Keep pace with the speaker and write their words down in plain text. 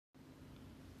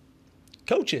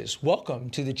Coaches, welcome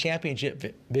to the Championship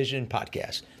Vision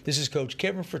Podcast. This is Coach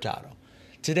Kevin Furtado.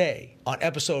 Today, on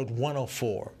episode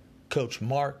 104, Coach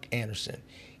Mark Anderson.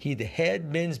 He's the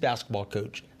head men's basketball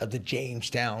coach of the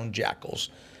Jamestown Jackels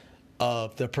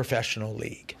of the Professional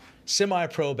League,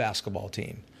 semi-pro basketball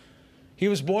team. He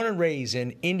was born and raised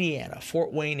in Indiana,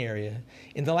 Fort Wayne area.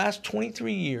 In the last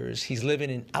 23 years, he's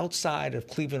living outside of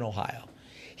Cleveland, Ohio.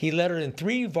 He lettered in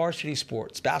 3 varsity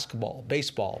sports: basketball,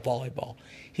 baseball, volleyball.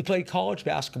 He played college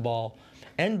basketball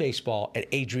and baseball at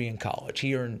Adrian College.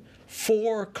 He earned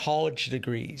 4 college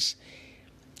degrees.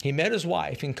 He met his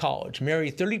wife in college,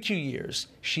 married 32 years.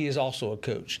 She is also a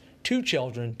coach. 2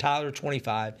 children, Tyler,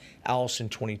 25, Allison,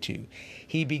 22.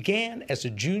 He began as a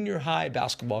junior high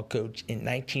basketball coach in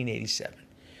 1987.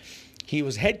 He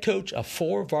was head coach of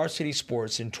 4 varsity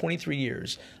sports in 23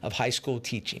 years of high school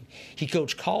teaching. He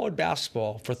coached college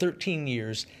basketball for 13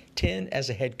 years, 10 as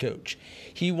a head coach.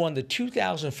 He won the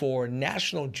 2004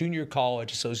 National Junior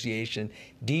College Association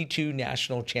D2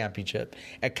 National Championship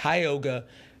at Cuyahoga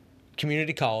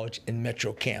Community College in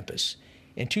Metro Campus.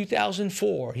 In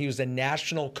 2004, he was the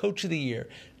National Coach of the Year,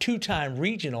 2-time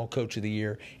Regional Coach of the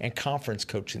Year, and Conference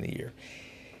Coach of the Year.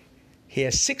 He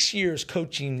has 6 years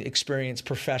coaching experience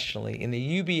professionally in the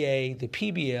UBA, the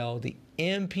PBL, the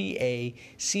MPA,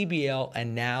 CBL,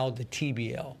 and now the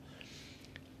TBL.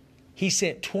 He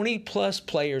sent 20-plus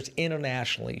players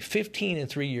internationally, 15 in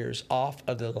 3 years, off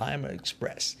of the Lima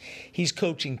Express. He's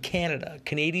coaching Canada,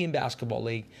 Canadian Basketball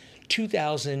League,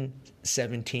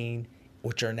 2017,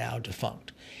 which are now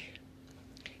defunct.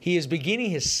 He is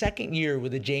beginning his 2nd year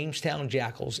with the Jamestown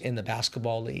Jackels in the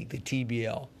Basketball League, the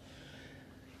TBL.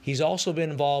 He's also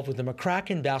been involved with the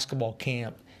McCracken basketball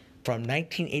camp from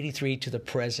 1983 to the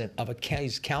present.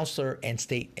 He's counselor and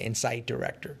site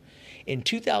director. In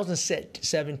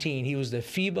 2017, he was the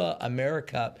FIBA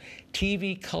AmeriCup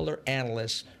TV color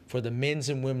analyst for the men's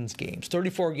and women's games,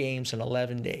 34 games in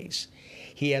 11 days.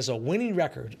 He has a winning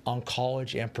record on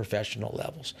college and professional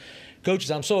levels. Coaches,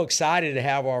 I'm so excited to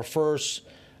have our first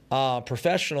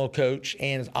professional coach,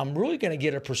 and I'm really going to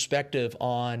get a perspective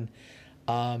on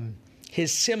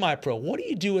his semi-pro. What do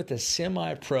you do at the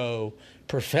semi-pro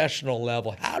professional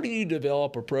level? How do you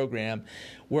develop a program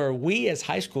where we as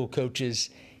high school coaches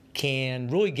can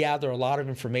really gather a lot of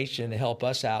information to help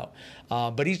us out?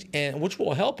 Which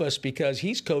will help us because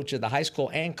he's coached at the high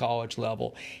school and college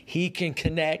level. He can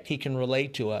connect, he can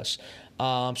relate to us.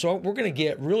 So we're going to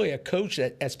get really a coach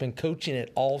that's been coaching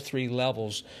at all 3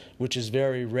 levels, which is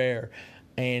very rare.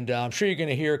 And I'm sure you're going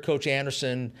to hear Coach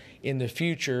Anderson in the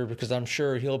future because I'm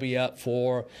sure he'll be up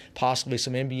for possibly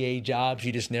some NBA jobs.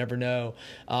 You just never know.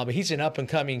 But he's an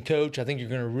up-and-coming coach. I think you're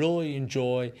going to really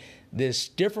enjoy this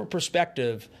different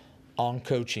perspective on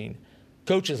coaching.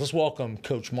 Coaches, let's welcome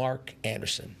Coach Mark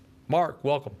Anderson. Mark,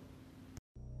 welcome.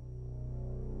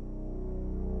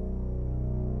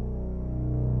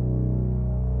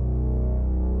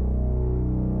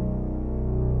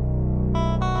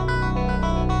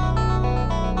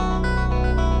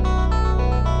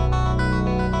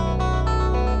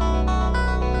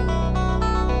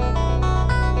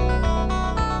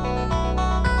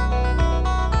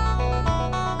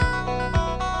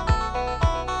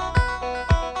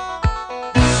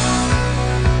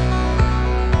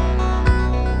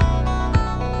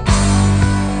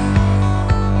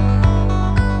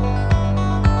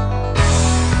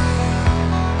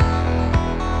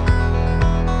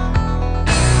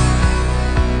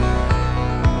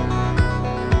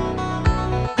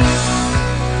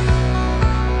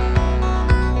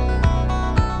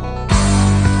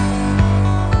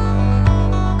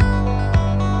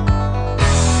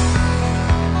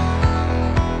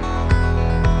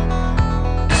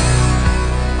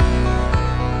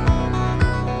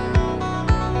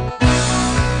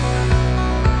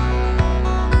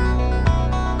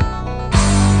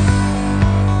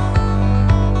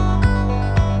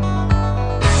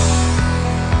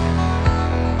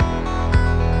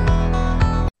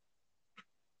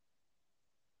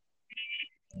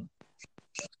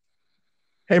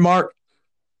 Hey, Mark.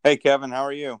 Hey, Kevin. How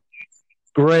are you?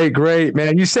 Great,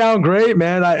 man. You sound great,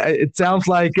 man. It sounds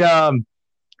like I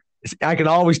can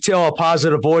always tell a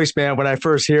positive voice, man, when I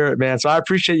first hear it, man. So I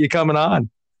appreciate you coming on.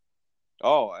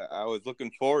 Oh, I was looking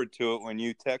forward to it when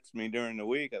you texted me during the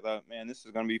week. I thought, man, this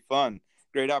is going to be fun.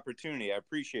 Great opportunity. I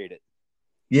appreciate it.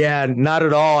 Yeah, not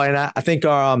at all. And I think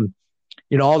all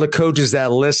the coaches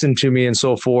that listen to me and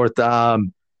so forth, they're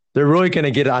really going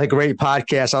to get a great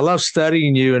podcast. I love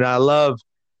studying you, and I love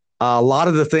a lot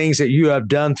of the things that you have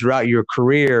done throughout your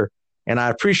career. And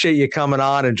I appreciate you coming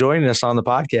on and joining us on the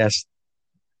podcast.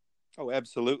 Oh,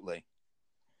 absolutely.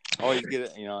 always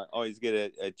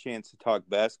get a chance to talk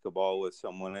basketball with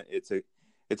someone. It's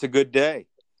a good day.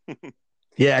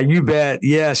 Yeah, you bet.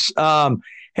 Yes.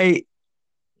 Hey,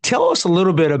 tell us a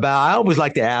little bit about. I always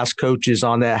like to ask coaches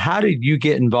on that. How did you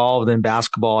get involved in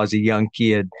basketball as a young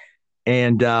kid,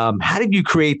 and how did you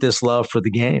create this love for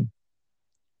the game?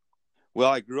 Well,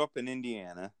 I grew up in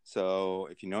Indiana, so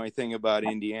if you know anything about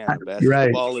Indiana, You're right.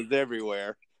 basketball is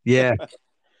everywhere. Yeah.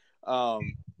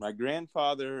 My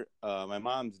grandfather, my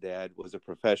mom's dad, was a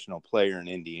professional player in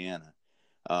Indiana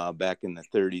back in the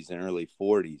 30s and early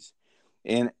 40s.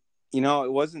 And,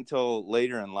 it wasn't until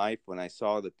later in life when I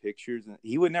saw the pictures, and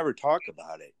he would never talk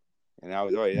about it. And I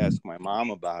would always ask my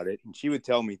mom about it, and she would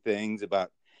tell me things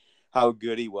about how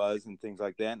good he was and things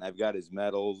like that. And I've got his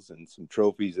medals and some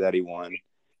trophies that he won.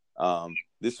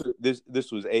 This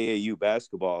was AAU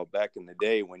basketball back in the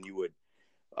day when you would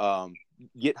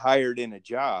get hired in a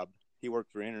job. He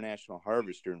worked for International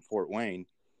Harvester in Fort Wayne,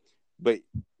 but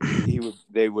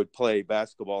they would play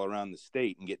basketball around the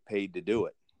state and get paid to do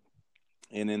it.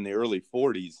 And in the early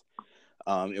 40s,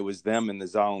 it was them and the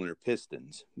Zollner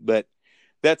Pistons. But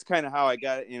that's kind of how I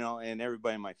got it, and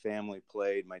everybody in my family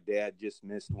played. My dad just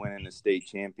missed winning the state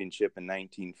championship in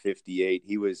 1958.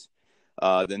 He was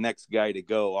the next guy to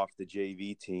go off the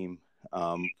JV team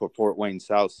for Fort Wayne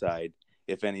Southside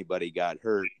if anybody got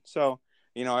hurt. So,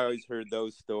 I always heard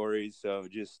those stories. So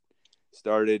just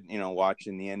started,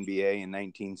 watching the NBA in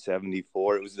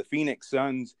 1974. It was the Phoenix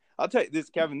Suns. I'll tell you this,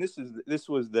 Kevin, this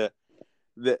was the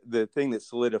thing that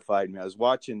solidified me. I was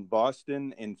watching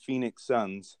Boston and Phoenix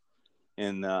Suns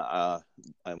in I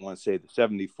want to say the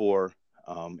 74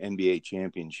 NBA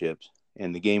championships,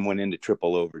 and the game went into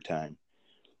triple overtime,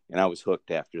 and I was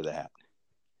hooked after that.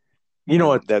 You know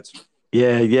what?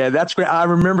 Yeah, that's great. I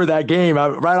remember that game.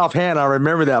 Right offhand, I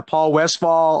remember that. Paul Westphal,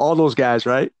 all those guys,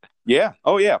 right? Yeah.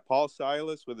 Oh, yeah. Paul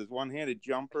Silas with his one-handed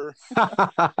jumper.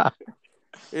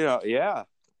 Yeah,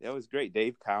 that was great.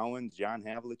 Dave Cowens, John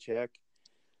Havlicek.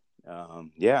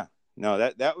 Yeah. No,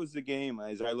 that was the game.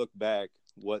 As I look back,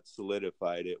 what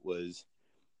solidified it was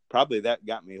probably that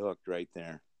got me hooked right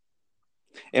there.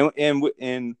 And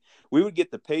we would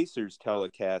get the Pacers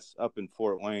telecasts up in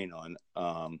Fort Wayne on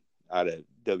out of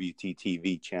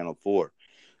WTTV Channel 4.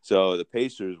 So the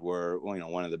Pacers were,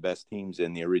 one of the best teams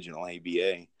in the original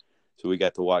ABA. So we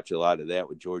got to watch a lot of that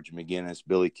with George McGinnis,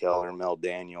 Billy Keller, Mel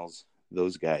Daniels,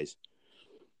 those guys.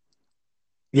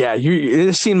 Yeah,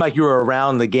 it seemed like you were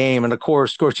around the game. And of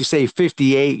course, you say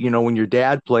 58, when your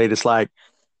dad played, it's like,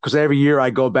 because every year I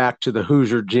go back to the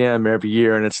Hoosier gym every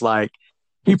year, and it's like,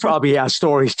 he probably has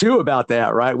stories too about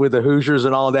that, right? With the Hoosiers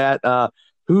and all that.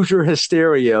 Hoosier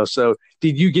hysteria. So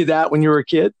did you get that when you were a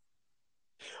kid?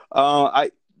 To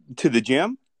the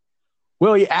gym?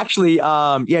 Well, actually,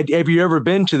 yeah. Have you ever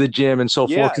been to the gym and so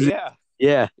forth?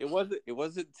 Yeah. It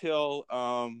wasn't till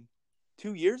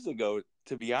 2 years ago,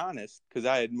 to be honest, because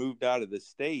I had moved out of the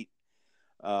state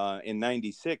in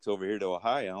 '96 over here to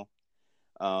Ohio.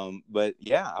 But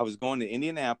yeah, I was going to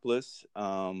Indianapolis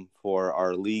for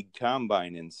our league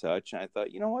combine and such. And I thought,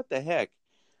 what the heck?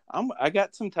 I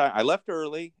got some time. I left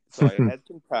early, so I had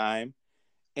some time.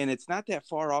 And it's not that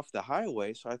far off the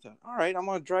highway. So I thought, all right, I'm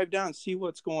going to drive down and see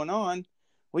what's going on.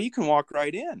 Well, you can walk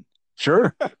right in.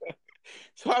 Sure.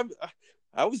 So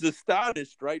I was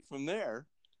astonished right from there.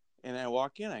 And I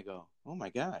walk in, I go, oh my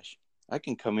gosh, I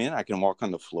can come in. I can walk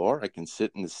on the floor. I can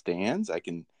sit in the stands. I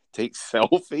can take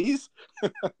selfies.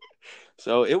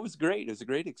 So it was great. It was a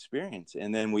great experience.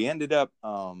 And then we ended up,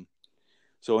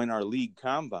 so in our league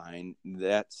combine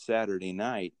that Saturday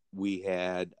night, we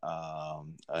had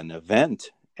an event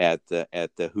at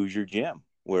the Hoosier gym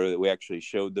where we actually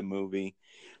showed the movie,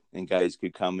 and guys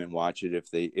could come and watch it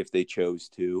if they chose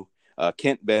to.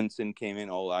 Kent Benson came in,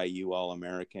 IU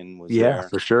All-American was there. Yeah,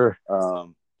 for sure.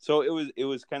 So it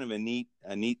was kind of a neat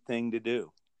thing to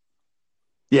do.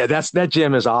 Yeah, that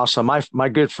gym is awesome. My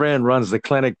good friend runs the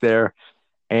clinic there.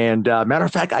 And matter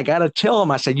of fact, I got to tell him,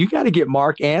 I said, you got to get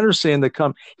Mark Anderson to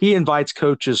come. He invites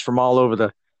coaches from all over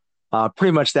the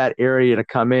pretty much that area to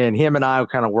come in. Him and I will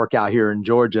kind of work out here in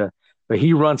Georgia, but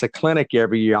he runs a clinic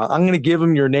every year. I'm going to give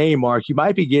him your name, Mark. You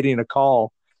might be getting a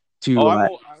call to.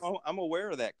 I'm aware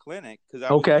of that clinic because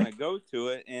I was going to go to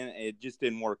it and it just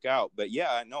didn't work out. But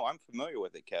yeah, no, I'm familiar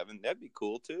with it, Kevin. That'd be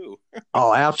cool too.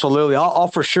 Oh, absolutely. I'll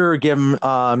for sure give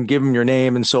him your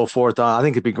name and so forth. I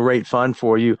think it'd be great fun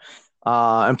for you.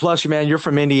 And plus, man, you're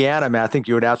from Indiana, man. I think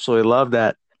you would absolutely love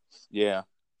that. Yeah,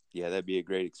 that'd be a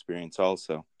great experience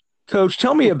also. Coach,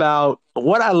 tell me about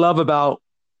what I love about.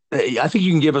 I think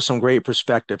you can give us some great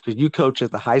perspective because you coach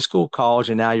at the high school, college,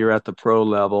 and now you're at the pro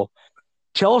level.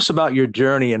 tell us about your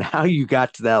journey and how you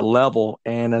got to that level.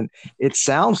 And it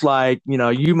sounds like,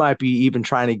 you might be even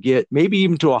trying to get maybe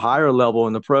even to a higher level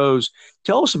in the pros.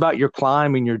 Tell us about your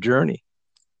climb and your journey.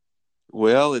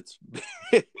 Well, it's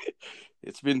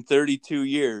it's been 32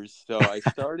 years. So I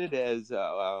started as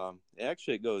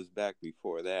actually it goes back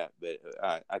before that, but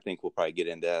I think we'll probably get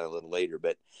into that a little later.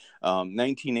 But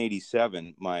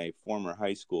 1987, my former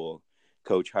high school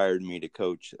coach hired me to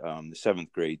coach the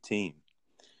seventh grade team,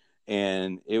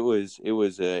 and it was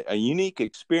a unique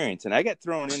experience. And I got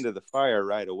thrown into the fire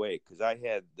right away because I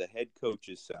had the head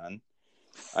coach's son,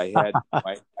 I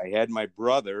had my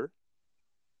brother,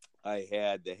 I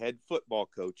had the head football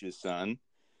coach's son,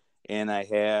 and I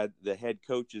had the head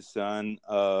coach's son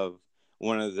of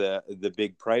one of the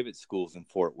big private schools in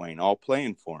Fort Wayne, all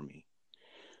playing for me.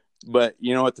 But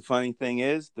you know what the funny thing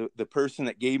is? The person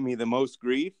that gave me the most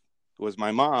grief was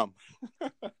my mom.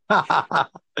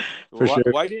 For sure.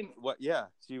 Why didn't what? Yeah,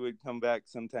 she would come back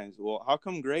sometimes. Well, how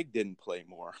come Greg didn't play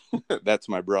more? That's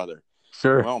my brother.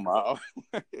 Sure. Well, Mom,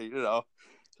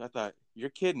 So I thought, you're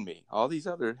kidding me. All these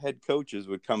other head coaches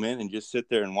would come in and just sit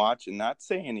there and watch and not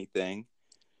say anything.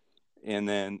 And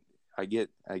then I get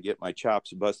my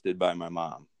chops busted by my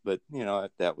mom. But,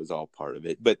 that was all part of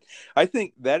it. But I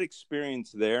think that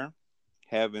experience there,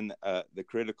 having the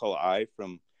critical eye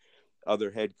from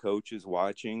other head coaches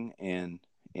watching and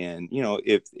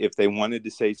if they wanted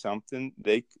to say something,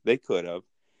 they could have.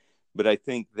 But I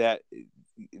think that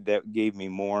gave me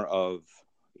more of,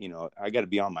 I got to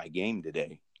be on my game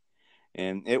today.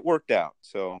 And it worked out.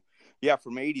 So, yeah,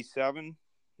 from 87,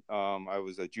 I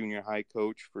was a junior high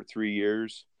coach for 3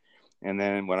 years. And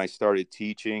then when I started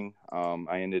teaching,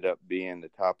 I ended up being the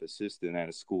top assistant at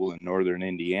a school in northern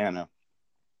Indiana.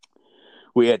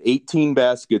 We had 18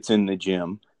 baskets in the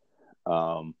gym,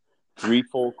 3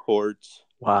 full courts.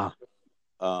 Wow.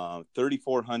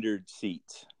 3,400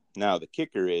 seats. Now, the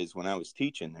kicker is when I was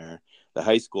teaching there, the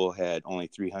high school had only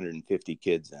 350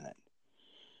 kids in it.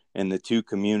 And the two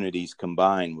communities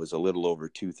combined was a little over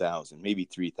 2,000, maybe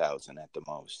 3,000 at the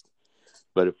most.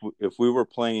 But if we were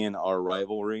playing our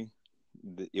rivalry,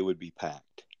 it would be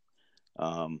packed.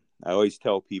 I always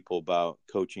tell people about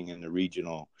coaching in the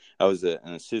regional. I was an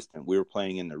assistant. We were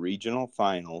playing in the regional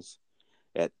finals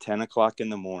at 10 o'clock in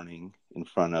the morning in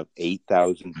front of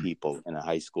 8,000 people in a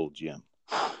high school gym.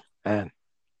 Man.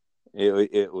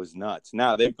 It was nuts.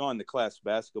 Now, they've gone to class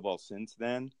basketball since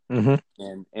then,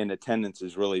 and attendance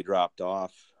has really dropped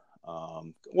off.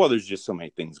 Well, there's just so many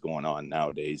things going on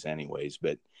nowadays anyways,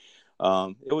 but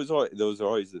those are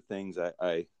always the things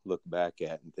I look back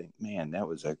at and think, man, that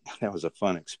was a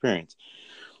fun experience.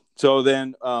 So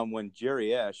then when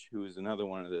Jerry Esch, who is another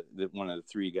one of the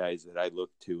three guys that I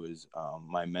look to as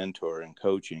my mentor in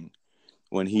coaching,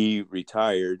 when he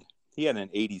retired, he had an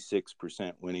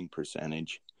 86% winning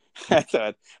percentage. I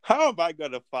thought, how am I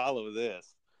going to follow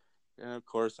this? And of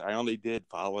course, I only did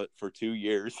follow it for 2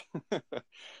 years.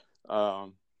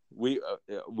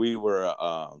 We were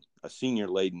a senior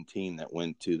laden team that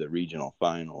went to the regional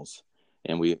finals,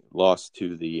 and we lost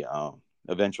to the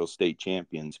eventual state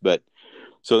champions. But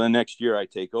so the next year I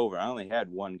take over, I only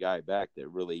had one guy back that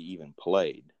really even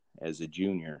played as a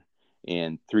junior,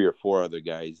 and 3 or 4 other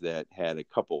guys that had a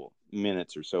couple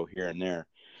minutes or so here and there.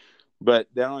 But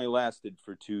that only lasted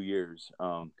for 2 years,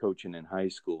 coaching in high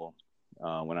school,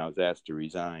 when I was asked to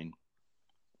resign.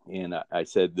 And I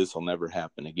said, this will never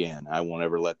happen again. I won't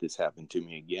ever let this happen to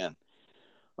me again,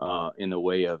 in the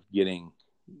way of getting,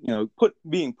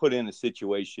 being put in a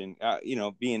situation,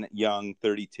 being young,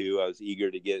 32, I was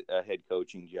eager to get a head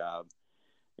coaching job.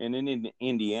 And in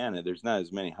Indiana, there's not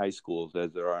as many high schools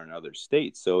as there are in other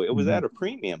states. So it was at a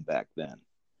premium back then.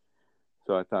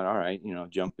 So I thought, all right,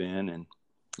 jump in and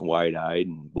wide-eyed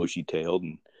and bushy-tailed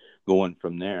and going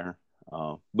from there.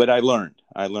 But I learned.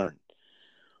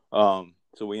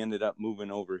 So we ended up moving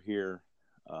over here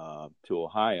to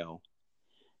Ohio,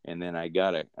 and then I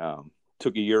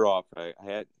took a year off.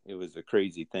 It was a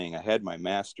crazy thing. I had my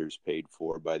master's paid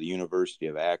for by the University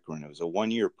of Akron. It was a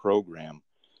 1-year program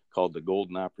called the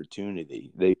Golden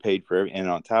Opportunity. They paid for and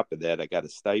on top of that, I got a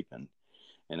stipend,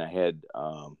 and I had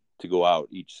to go out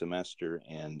each semester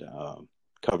and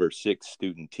cover 6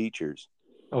 student teachers.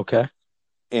 Okay.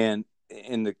 And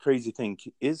the crazy thing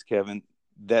is, Kevin,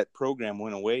 that program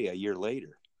went away a year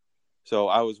later. So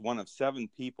I was one of 7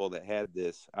 people that had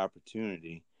this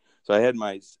opportunity. So I had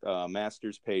my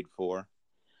master's paid for,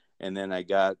 and then I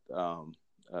got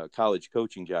a college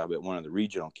coaching job at one of the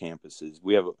regional campuses.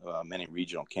 We have many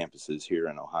regional campuses here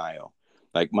in Ohio.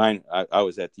 Like mine, I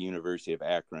was at the University of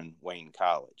Akron, Wayne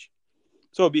College.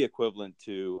 So it'd be equivalent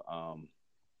to,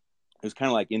 it was kind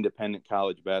of like independent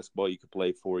college basketball. You could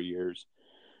play 4 years.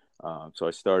 So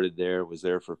I started there, was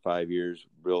there for 5 years,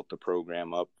 built the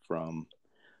program up from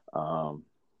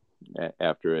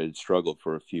after I had struggled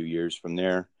for a few years. From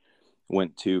there,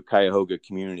 went to Cuyahoga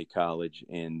Community College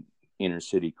in inner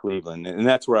city Cleveland, and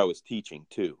that's where I was teaching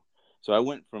too. So I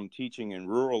went from teaching in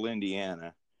rural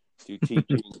Indiana to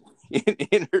teaching in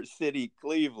inner city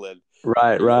Cleveland.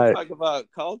 Right, You want to right. talk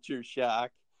about culture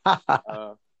shock?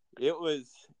 It was,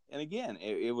 and again,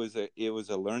 it was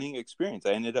a learning experience.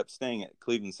 I ended up staying at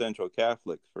Cleveland Central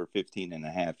Catholic for 15 and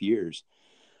a half years,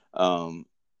 and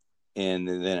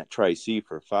then at Tri-C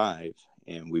for 5,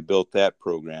 and we built that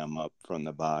program up from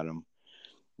the bottom.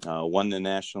 Won the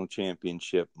national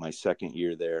championship my second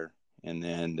year there, and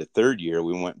then the third year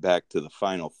we went back to the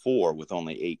Final Four with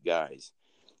only 8 guys,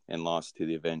 and lost to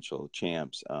the eventual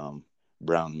champs,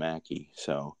 Brown Mackey.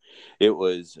 So it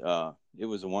was a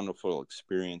wonderful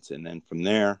experience. And then from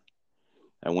there,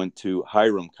 I went to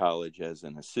Hiram College as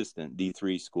an assistant,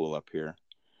 D3 school up here.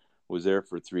 Was there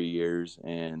for 3 years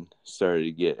and started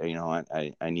to get,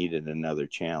 I needed another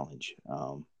challenge.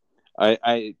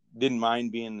 I didn't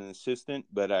mind being an assistant,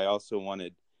 but I also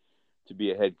wanted to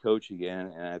be a head coach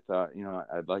again. And I thought,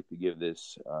 I'd like to give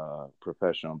this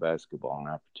professional basketball an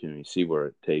opportunity, see where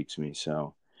it takes me.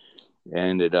 So I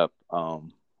ended up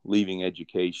leaving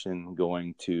education,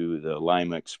 going to the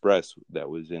Lima Express that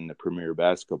was in the Premier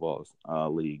Basketball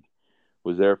League.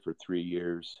 Was there for 3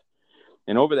 years.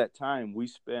 And over that time, we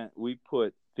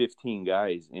put 15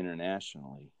 guys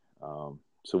internationally.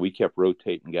 So we kept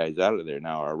rotating guys out of there.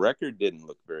 Now, our record didn't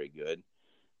look very good.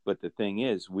 But the thing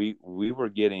is,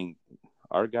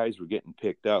 our guys were getting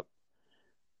picked up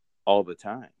all the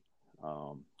time.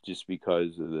 Just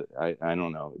because of I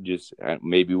don't know,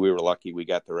 maybe we were lucky we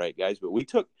got the right guys, but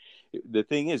the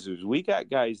thing is we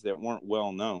got guys that weren't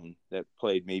well known that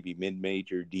played maybe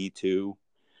mid-major D2.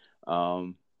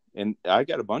 And I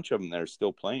got a bunch of them that are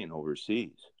still playing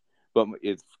overseas. But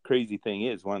it's crazy thing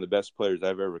is, one of the best players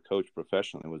I've ever coached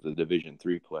professionally was a Division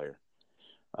III player.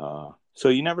 So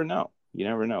you never know.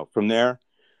 From there,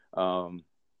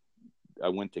 I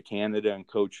went to Canada and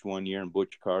coached 1 year in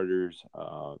Butch Carter's,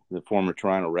 the former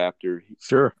Toronto Raptor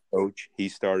coach. He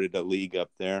started a league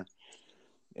up there,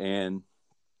 and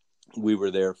we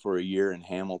were there for a year in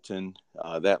Hamilton.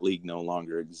 That league no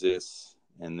longer exists.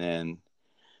 And then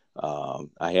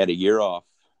I had a year off,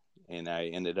 and I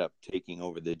ended up taking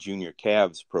over the junior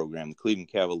Cavs program. The Cleveland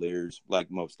Cavaliers,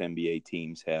 like most NBA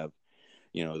teams, have,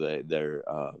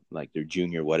 their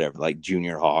junior whatever, like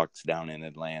junior Hawks down in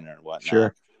Atlanta or whatnot.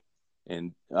 Sure.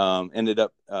 And ended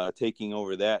up taking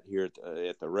over that here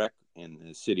at the rec in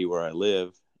the city where I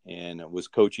live, and was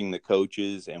coaching the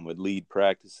coaches and would lead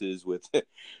practices with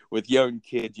young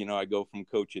kids. I go from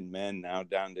coaching men now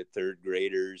down to third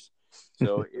graders.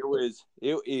 So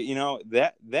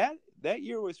that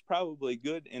year was probably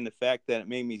good in the fact that it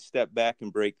made me step back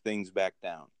and break things back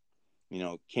down.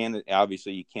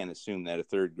 Obviously you can't assume that a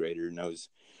third grader knows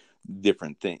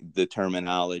different things, the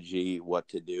terminology, what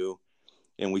to do.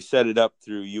 And we set it up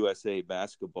through USA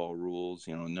basketball rules,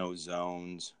 no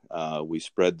zones. We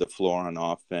spread the floor on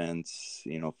offense,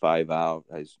 5 out.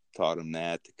 I taught them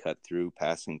that, to cut through,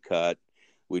 pass and cut.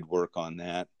 We'd work on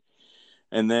that.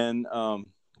 And then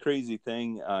crazy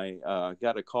thing, I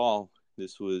got a call.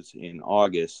 This was in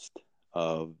August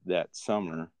of that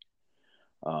summer,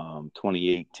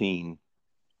 2018.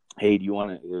 Hey, do you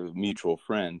want a mutual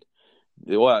friend?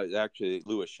 Well, it was actually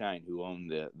Louis Shine, who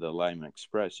owned the Lima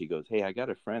Express. He goes, hey, I got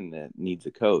a friend that needs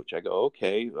a coach. I go,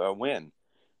 okay, when?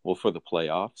 Well, for the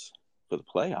playoffs. For the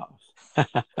playoffs.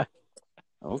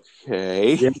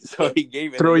 Okay. Yeah. So he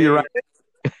gave me Throw you right.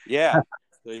 Yeah.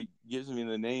 So he gives me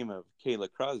the name of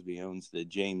Kayla Crosby, owns the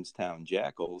Jamestown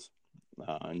Jackels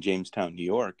in Jamestown, New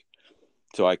York.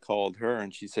 So I called her,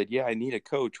 and she said, yeah, I need a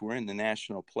coach. We're in the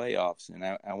national playoffs, and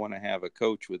I want to have a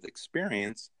coach with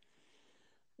experience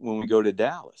when we go to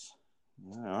Dallas.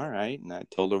 All right. And I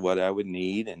told her what I would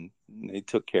need, and they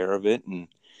took care of it. And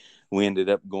we ended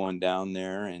up going down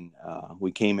there, and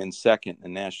we came in second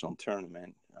in the national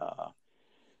tournament.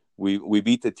 We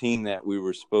beat the team that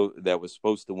was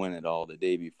supposed to win it all the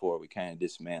day before. We kind of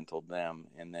dismantled them.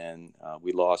 And then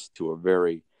we lost to a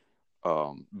very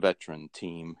veteran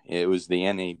team. It was the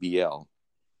NABL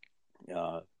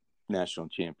national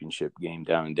championship game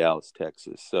down in Dallas,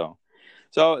 Texas. So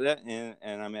that,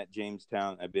 and I'm at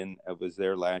Jamestown. I was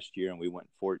there last year, and we went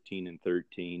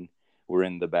 14-13. We're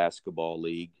in the basketball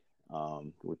league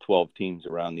with 12 teams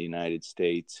around the United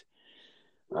States.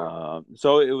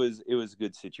 So it was a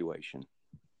good situation.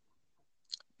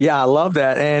 Yeah, I love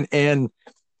that. And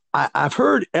I've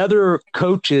heard other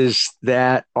coaches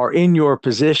that are in your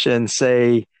position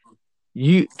say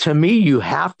to me, you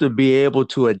have to be able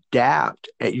to adapt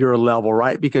at your level,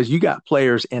 right? Because you got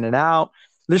players in and out.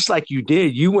 Just like you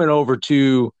did, you went over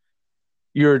to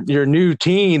your new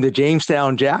team, the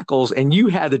Jamestown Jackels, and you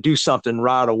had to do something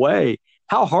right away.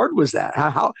 How hard was that?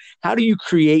 How do you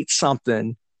create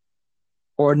something,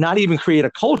 or not even create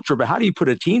a culture, but how do you put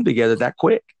a team together that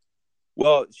quick?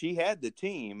 Well, she had the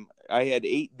team. I had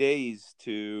 8 days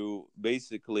to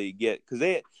basically get, because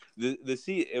they the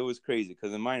see it was crazy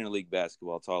because in minor league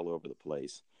basketball it's all over the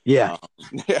place. Yeah.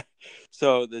 Um,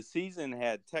 so the season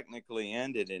had technically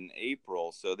ended in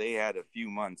April, so they had a few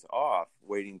months off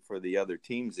waiting for the other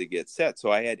teams to get set.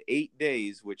 So I had 8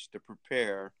 days which to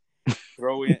prepare,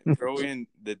 throw in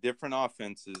the different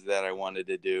offenses that I wanted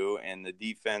to do and the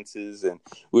defenses, and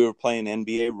we were playing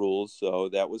NBA rules, so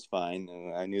that was fine.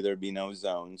 And I knew there'd be no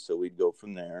zones, so we'd go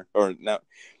from there, or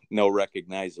no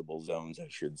recognizable zones, I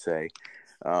should say,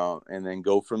 and then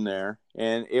go from there.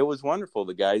 And it was wonderful.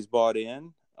 The guys bought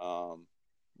in.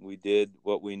 We did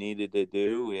what we needed to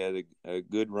do. We had a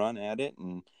good run at it,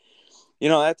 and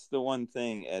that's the one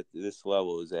thing at this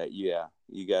level is that, yeah,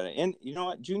 you got to, and you know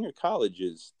what, junior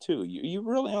colleges too, you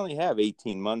really only have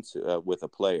 18 months with a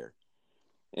player.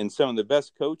 And some of the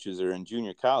best coaches are in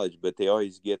junior college, but they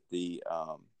always get the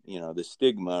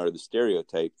stigma or the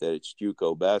stereotype that it's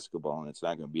JUCO basketball and it's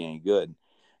not going to be any good.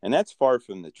 And that's far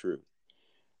from the truth.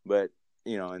 But,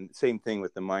 and same thing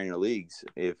with the minor leagues.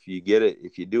 If you get it,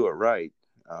 if you do it right,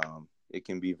 it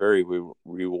can be very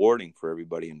rewarding for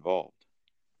everybody involved.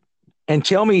 And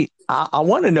tell me, I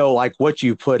want to know like what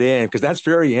you put in, because that's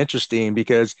very interesting,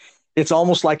 because it's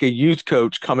almost like a youth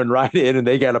coach coming right in and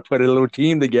they got to put a little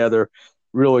team together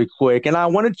really quick. And I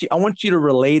want you to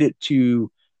relate it to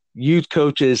youth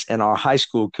coaches and our high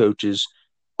school coaches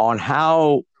on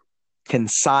how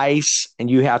concise and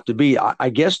you have to be. I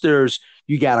guess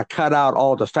you got to cut out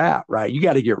all the fat, right? You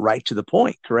got to get right to the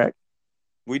point, correct?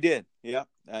 We did. Yeah.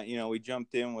 We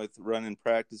jumped in with running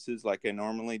practices like I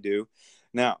normally do.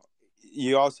 Now,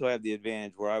 you also have the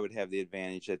advantage where I would have the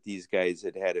advantage that these guys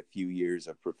had had a few years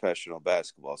of professional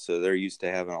basketball. So they're used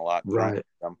to having a lot thrown at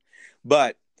them.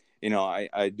 But,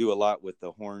 I do a lot with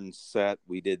the horn set.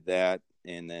 We did that,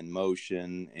 and then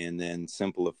motion, and then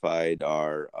simplified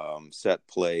our set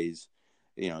plays,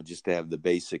 just to have the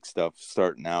basic stuff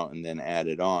starting out and then add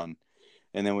it on.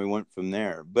 And then we went from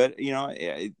there. But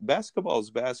basketball is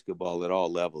basketball at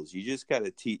all levels. You just got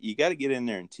to teach. You got to get in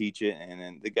there and teach it. And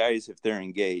then the guys, if they're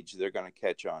engaged, they're going to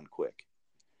catch on quick.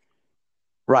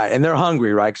 Right, and they're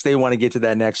hungry, right? Because they want to get to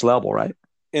that next level, right?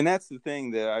 And that's the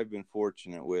thing that I've been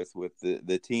fortunate with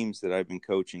the teams that I've been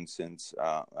coaching since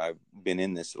I've been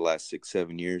in this the last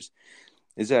 6-7 years,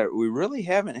 is that we really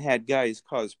haven't had guys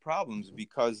cause problems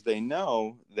because they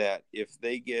know that if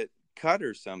they get cut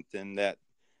or something, that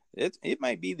it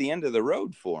might be the end of the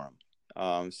road for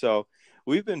them. So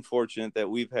we've been fortunate that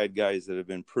we've had guys that have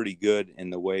been pretty good in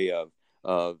the way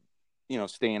of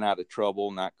staying out of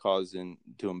trouble, not causing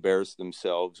to embarrass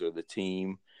themselves or the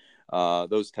team,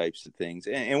 those types of things.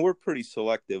 And we're pretty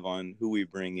selective on who we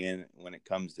bring in when it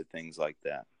comes to things like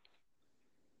that.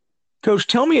 Coach,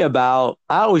 tell me about,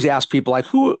 I always ask people like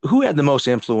who had the most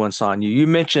influence on you? You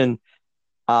mentioned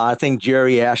I think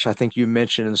Jerry Ash, I think you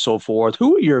mentioned, and so forth.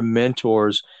 Who are your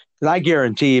mentors? And I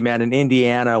guarantee, man, in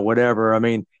Indiana, whatever, I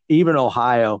mean, even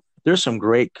Ohio, there's some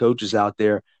great coaches out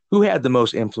there. Who had the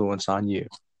most influence on you?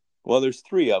 Well, there's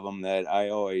three of them that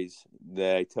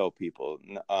I tell people.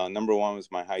 Number one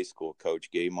was my high school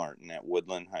coach, Gay Martin, at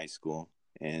Woodland High School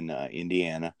in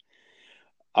Indiana.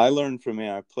 I learned from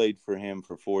him. I played for him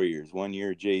for 4 years. 1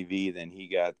 year JV, then he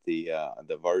got the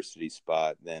varsity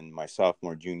spot. Then my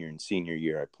sophomore, junior, and senior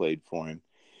year, I played for him.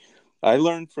 I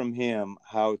learned from him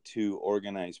how to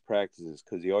organize practices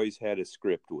because he always had a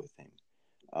script with him.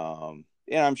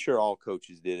 And I'm sure all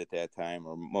coaches did at that time,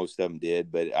 or most of them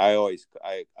did. But I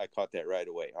caught that right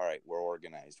away. All right, we're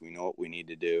organized. We know what we need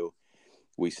to do.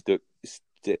 We stayed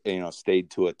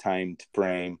to a timed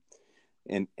frame.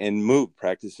 And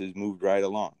practices moved right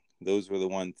along. Those were the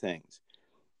one things.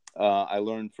 I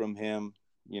learned from him,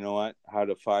 how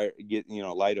to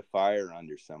light a fire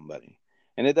under somebody.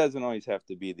 And it doesn't always have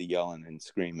to be the yelling and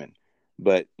screaming,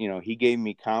 but, he gave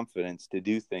me confidence to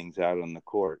do things out on the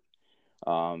court,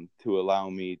 to allow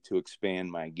me to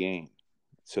expand my game.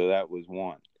 So that was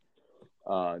one.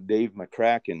 Dave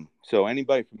McCracken. So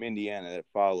anybody from Indiana that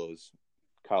follows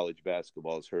college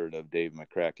basketball has heard of Dave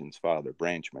McCracken's father,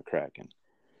 Branch McCracken.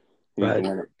 He's Right. the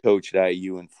one that coached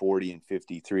IU in 40 and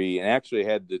 53 and actually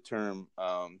had the term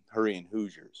hurrying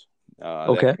Hoosiers.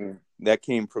 Okay. That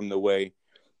came from the way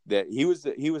that he was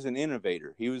an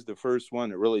innovator. He was the first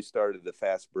one that really started the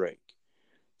fast break.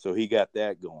 So he got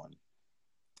that going.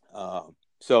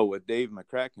 So with Dave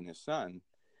McCracken, his son,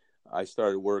 I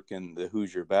started working the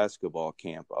Hoosier basketball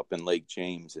camp up in Lake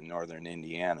James in northern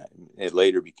Indiana. It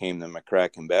later became the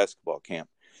McCracken basketball camp.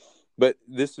 But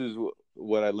this is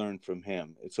what I learned from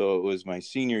him. So it was my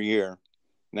senior year,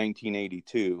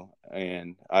 1982,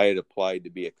 and I had applied to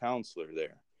be a counselor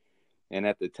there. And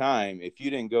at the time, if you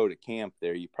didn't go to camp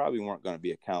there, you probably weren't going to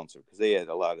be a counselor because they had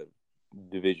a lot of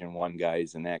Division I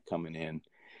guys and that coming in.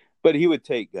 But he would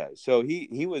take guys. So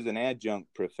he was an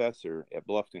adjunct professor at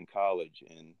Bluffton College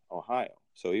in Ohio.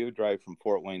 So he would drive from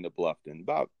Fort Wayne to Bluffton,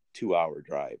 about 2-hour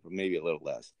drive, or maybe a little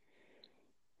less.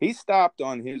 He stopped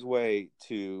on his way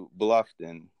to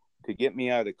Bluffton to get me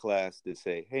out of class to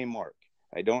say, hey, Mark,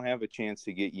 I don't have a chance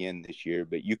to get you in this year,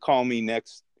 but you call me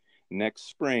next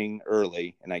spring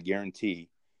early, and I guarantee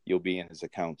you'll be in as a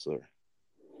counselor.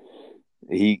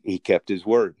 He kept his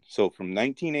word. So from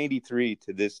 1983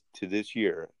 to this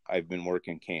year, I've been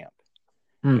working camp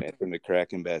at the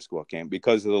McCracken basketball camp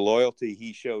because of the loyalty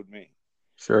he showed me.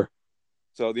 Sure.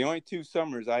 So the only 2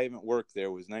 summers I haven't worked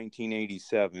there was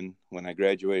 1987 when I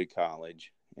graduated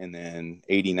college, and then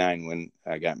 89 when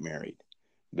I got married.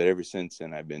 But ever since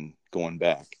then, I've been going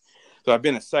back. So I've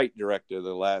been a site director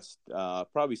the last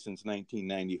probably since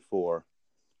 1994.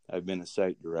 I've been a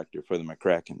site director for the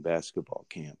McCracken basketball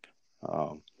camp.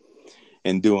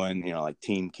 And doing, like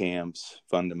team camps,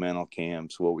 fundamental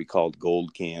camps, what we called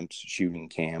gold camps, shooting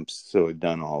camps. So I've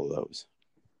done all of those.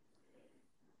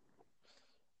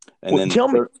 And then tell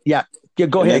me,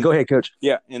 go ahead, Coach.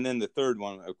 Yeah, and then the third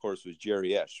one, of course, was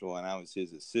Jerry Eschel, and I was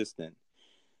his assistant.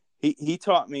 He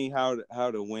taught me how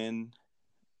to win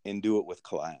and do it with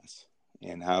class,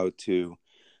 and how to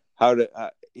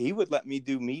he would let me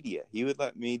do media. He would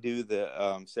let me do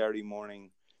the Saturday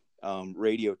morning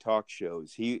radio talk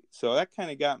shows. So that kind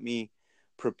of got me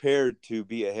prepared to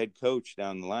be a head coach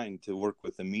down the line, to work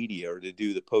with the media or to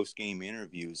do the post-game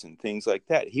interviews and things like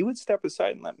that. He would step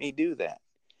aside and let me do that.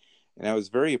 And I was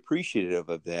very appreciative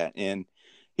of that. And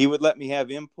he would let me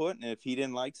have input. And if he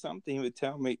didn't like something, he would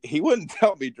tell me. He wouldn't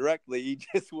tell me directly. He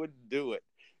just wouldn't do it.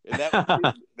 And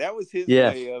that was his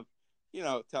way of,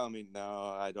 telling me,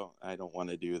 no, I don't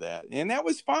want to do that. And that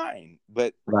was fine.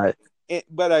 But right.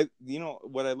 But I,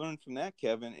 what I learned from that,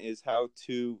 Kevin, is how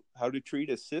to treat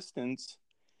assistants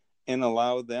and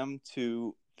allow them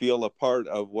to feel a part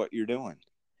of what you're doing.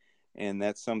 And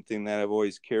that's something that I've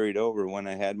always carried over when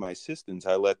I had my assistants.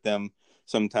 I let them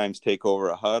sometimes take over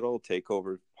a huddle, take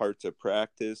over parts of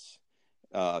practice,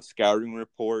 scouting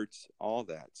reports, all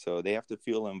that. So they have to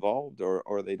feel involved,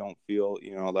 or they don't feel,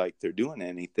 like they're doing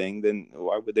anything. Then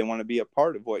why would they want to be a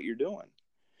part of what you're doing?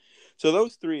 So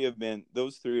those three are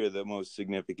the most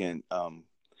significant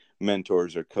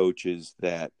mentors or coaches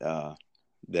that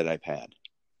I've had.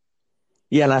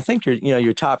 Yeah, and I think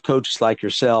your top coaches like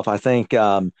yourself. I think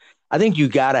you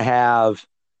got to have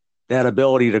that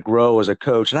ability to grow as a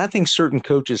coach, and I think certain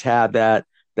coaches have that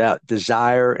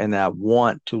desire and that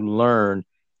want to learn,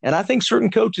 and I think certain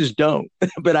coaches don't.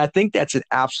 But I think that's an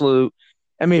absolute.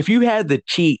 I mean, if you had to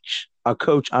teach a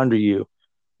coach under you,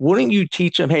 wouldn't you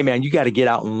teach them, hey, man, you got to get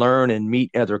out and learn and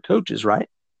meet other coaches, right?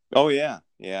 Oh, yeah.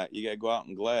 Yeah. You got to go out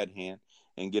and glad hand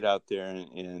and get out there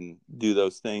and do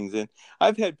those things. And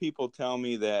I've had people tell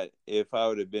me that if I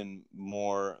would have been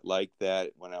more like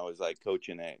that when I was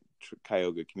coaching at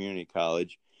Cuyahoga Community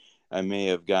College, I may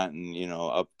have gotten,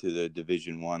 up to the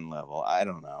Division I level. I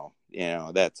don't know.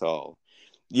 That's all.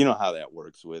 You know how that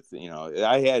works with,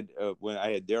 I had when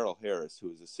I had Daryl Harris, who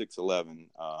was a 6'11"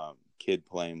 kid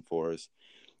playing for us.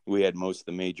 We had most of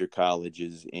the major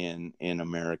colleges in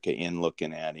America in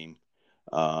looking at him,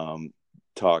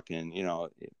 talking,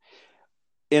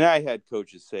 and I had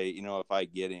coaches say, if I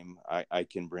get him, I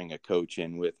can bring a coach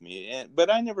in with me.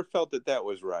 But I never felt that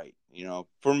was right.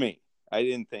 For me, I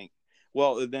didn't think,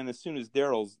 well, then as soon as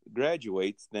Daryl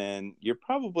graduates, then you're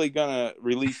probably going to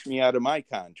release me out of my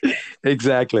contract.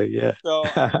 Exactly. Yeah. So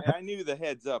I knew the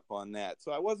heads up on that.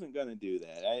 So I wasn't going to do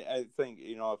that. I think,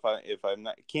 if I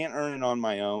can't earn it on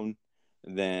my own,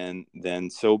 then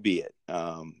so be it.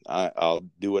 I'll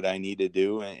do what I need to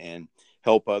do and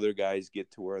help other guys get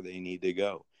to where they need to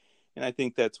go. And I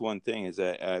think that's one thing is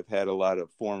that I've had a lot of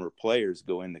former players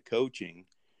go into coaching,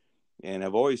 and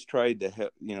I've always tried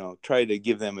to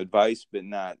give them advice, but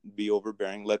not be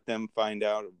overbearing. Let them find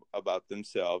out about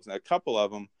themselves. And a couple of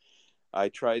them, I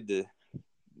tried to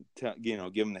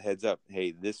give them the heads up.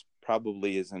 Hey, this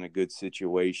probably isn't a good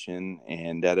situation,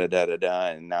 and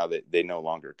and now that they no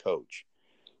longer coach,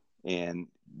 and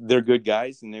they're good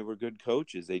guys and they were good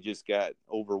coaches. They just got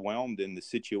overwhelmed in the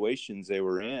situations they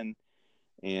were in,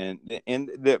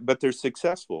 but they're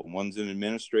successful. One's an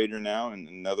administrator now, and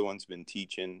another one's been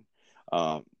teaching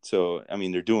So, I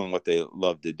mean, they're doing what they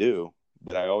love to do,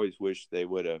 but I always wish they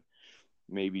would have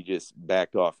maybe just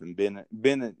backed off and been,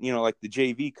 like the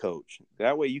JV coach.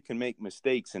 That way you can make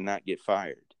mistakes and not get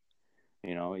fired.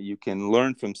 You can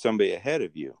learn from somebody ahead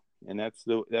of you. And that's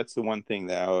the one thing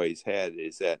that I always had,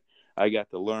 is that I got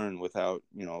to learn without,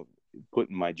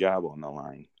 putting my job on the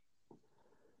line.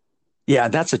 Yeah,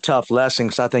 that's a tough lesson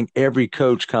because I think every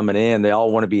coach coming in, they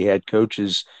all want to be head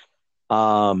coaches.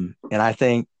 And I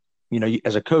think,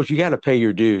 as a coach, you got to pay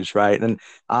your dues, right? And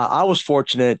I was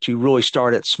fortunate to really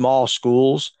start at small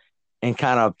schools, and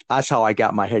kind of that's how I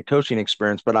got my head coaching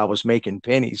experience. But I was making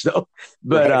pennies though.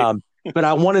 But Right. but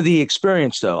I wanted the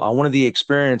experience though. I wanted the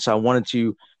experience. I wanted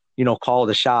to, call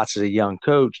the shots as a young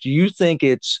coach. Do you think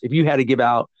if you had to give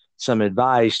out some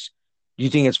advice, do you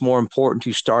think it's more important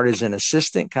to start as an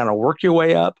assistant, kind of work your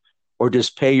way up, or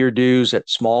just pay your dues at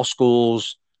small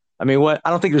schools? I mean, I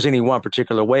don't think there's any one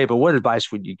particular way, but what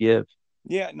advice would you give?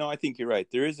 Yeah, no, I think you're right.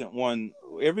 There isn't one.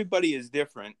 Everybody is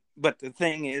different. But the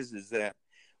thing is that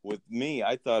with me,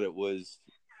 I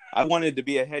wanted to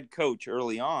be a head coach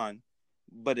early on,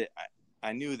 but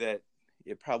I knew that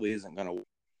it probably isn't going to work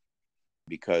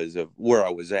because of where I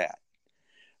was at.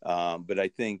 But I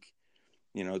think,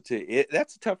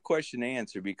 that's a tough question to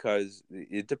answer because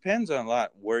it depends on a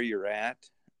lot where you're at.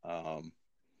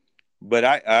 But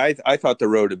I thought the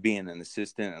road of being an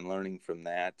assistant and learning from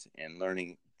that and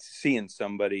seeing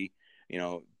somebody,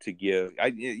 to give.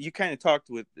 You kind of talked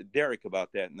with Derek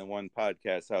about that in the one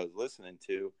podcast I was listening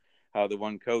to, how the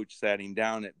one coach sat him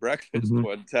down at breakfast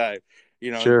one time,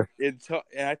 Sure. and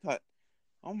I thought,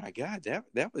 oh my God,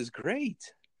 that was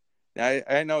great.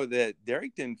 I know that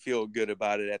Derek didn't feel good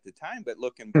about it at the time, but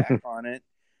looking back on it,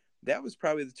 that was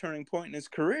probably the turning point in his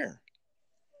career.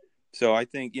 So I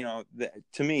think,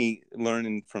 to me,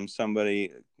 learning from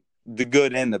somebody, the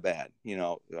good and the bad,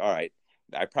 all right,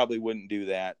 I probably wouldn't do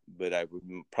that, but I would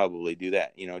probably do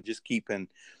that, just keeping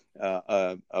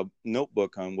a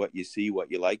notebook on what you see,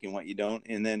 what you like and what you don't.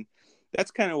 And then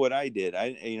that's kind of what I did.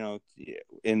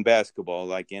 In basketball,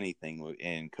 like anything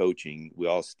in coaching, we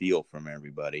all steal from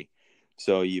everybody.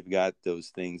 So you've got those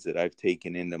things that I've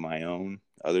taken into my own.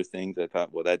 Other things I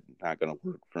thought, well, that's not going to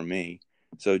work for me.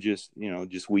 So just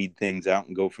weed things out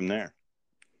and go from there.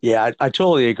 Yeah, I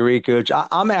totally agree, Coach.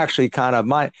 I'm actually kind of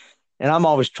and I'm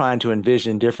always trying to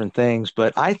envision different things,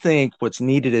 but I think what's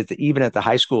needed even at the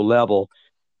high school level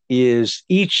is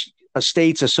each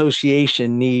state's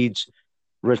association needs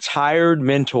retired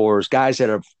mentors, guys that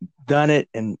have done it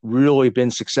and really been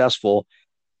successful.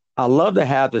 I love to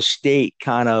have the state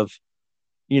kind of,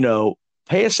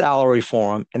 pay a salary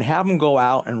for them and have them go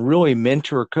out and really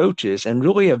mentor coaches and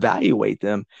really evaluate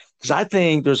them. Because I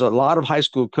think there's a lot of high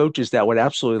school coaches that would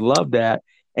absolutely love that,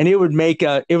 and it would make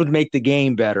the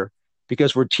game better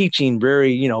because we're teaching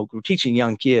we're teaching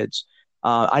young kids.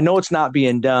 I know it's not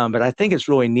being done, but I think it's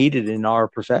really needed in our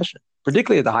profession,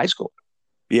 particularly at the high school.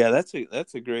 Yeah, that's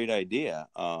a great idea,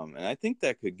 and I think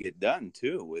that could get done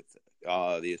too with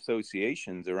the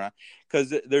associations around,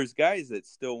 because there's guys that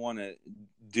still want to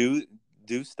do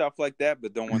stuff like that,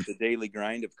 but don't want the daily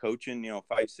grind of coaching,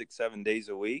 5, 6, 7 days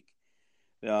a week.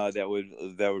 That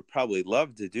would probably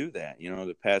love to do that,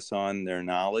 to pass on their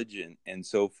knowledge and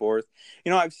so forth.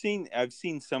 I've seen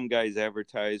some guys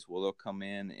advertise, well, they'll come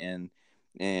in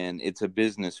and it's a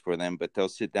business for them, but they'll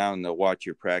sit down and they'll watch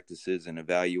your practices and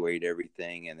evaluate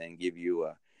everything and then give you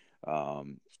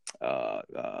an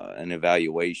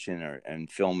evaluation and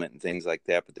film it and things like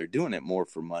that. But they're doing it more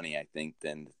for money, I think,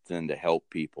 than to help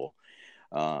people.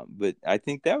 But I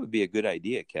think that would be a good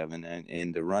idea, Kevin,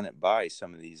 and to run it by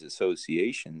some of these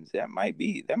associations. That might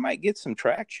get some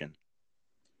traction.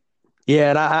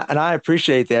 Yeah, and I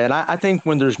appreciate that. And I think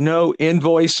when there's no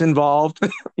invoice involved,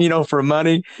 for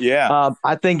money, Yeah.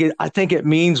 I think it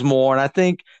means more. And I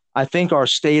think our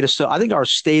state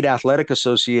athletic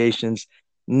associations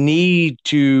need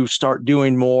to start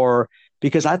doing more,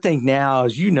 because I think now,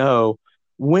 as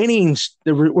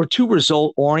we're too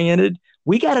result oriented.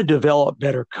 We got to develop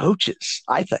better coaches,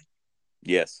 I think.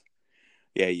 Yes.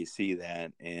 Yeah, you see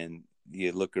that, and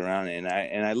you look around, and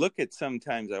I look at,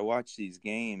 sometimes I watch these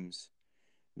games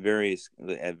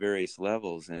at various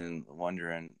levels and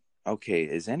wondering, okay,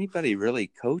 is anybody really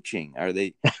coaching? Are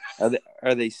they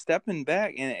stepping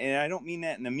back? And I don't mean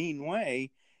that in a mean way.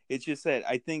 It's just that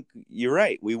I think you're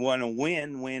right. We want to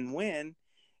win,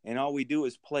 and all we do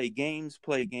is play games,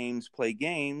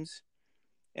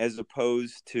 as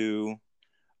opposed to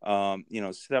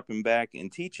stepping back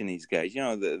and teaching these guys.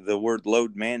 The word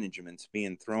load management's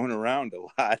being thrown around a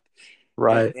lot.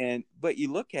 Right. But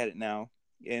you look at it now,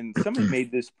 and somebody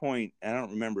made this point, I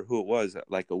don't remember who it was,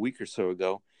 like a week or so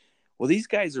ago. Well, these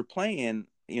guys are playing,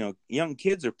 young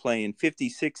kids are playing 50,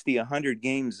 60, 100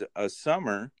 games a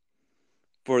summer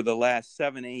for the last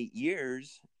 7, 8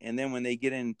 years. And then when they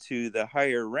get into the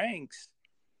higher ranks,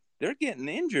 they're getting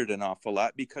injured an awful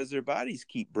lot because their bodies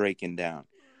keep breaking down.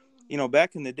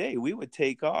 Back in the day, we would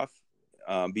take off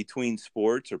between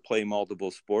sports or play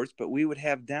multiple sports, but we would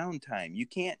have downtime. You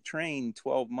can't train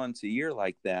 12 months a year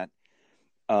like that.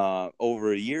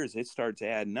 Over years, it starts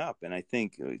adding up. And I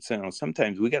think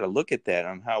sometimes we got to look at that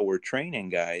on how we're training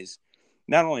guys,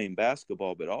 not only in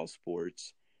basketball, but all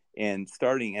sports, and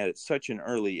starting at such an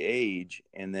early age,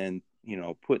 and then,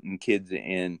 putting kids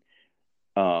in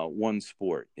one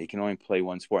sport. They can only play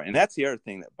one sport. And that's the other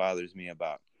thing that bothers me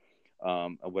about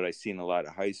what I see in a lot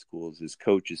of high schools is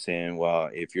coaches saying, well,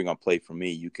 if you're going to play for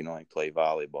me, you can only play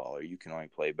volleyball or you can only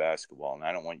play basketball, and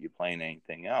I don't want you playing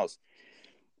anything else.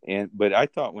 But I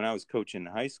thought when I was coaching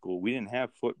in high school, we didn't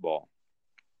have football,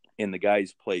 and the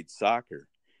guys played soccer,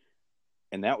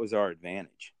 and that was our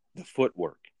advantage. The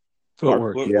footwork.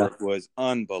 Our footwork was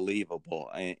unbelievable,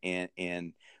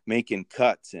 and making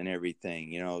cuts and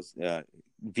everything,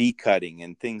 V cutting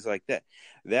and things like that.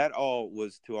 That all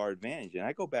was to our advantage. And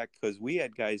I go back because we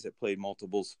had guys that played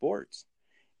multiple sports,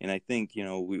 and I think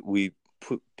we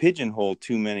pigeonholed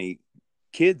too many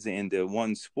kids into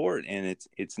one sport, and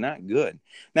it's not good.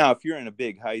 Now, if you're in a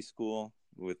big high school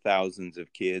with thousands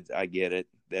of kids, I get it.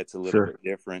 That's a little bit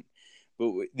different.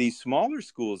 But these smaller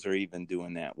schools are even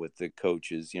doing that with the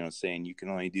coaches, saying you can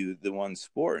only do the one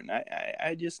sport. And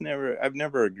I've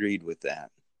never agreed with that.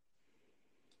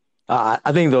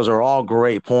 I think those are all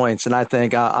great points. And I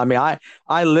think, I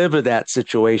live with that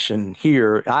situation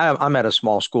here. I'm at a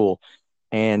small school,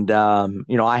 and,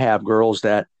 I have girls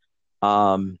that,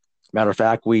 matter of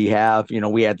fact, we had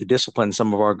to discipline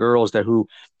some of our girls who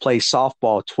play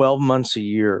softball 12 months a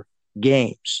year,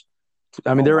 games.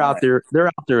 They're out there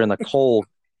in the cold,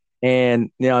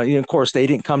 and of course they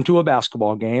didn't come to a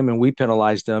basketball game, and we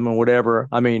penalized them and whatever.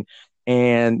 And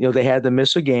they had to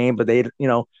miss a game, but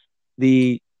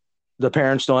the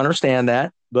parents don't understand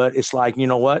that. But it's like,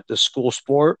 what, the school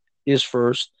sport is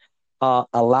first.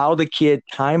 Allow the kid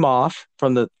time off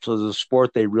from the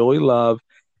sport they really love,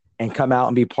 and come out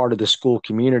and be part of the school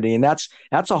community. And that's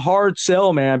a hard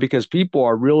sell, man, because people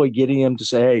are really getting them to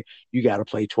say, hey, you got to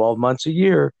play 12 months a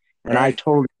year. And I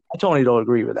totally don't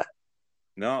agree with that.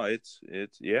 No, it's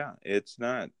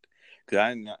not.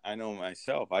 Because I know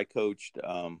myself, I coached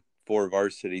 4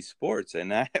 varsity sports,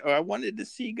 and I wanted to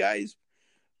see guys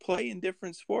play in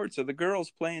different sports, or the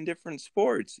girls play in different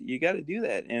sports. You got to do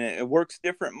that. And it works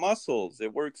different muscles.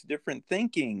 It works different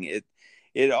thinking.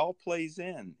 It all plays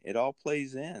in.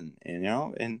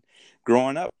 And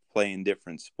growing up playing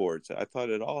different sports, I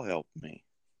thought it all helped me.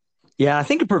 Yeah, I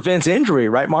think it prevents injury,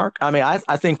 right, Mark?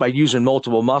 I think by using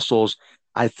multiple muscles,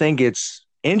 I think it's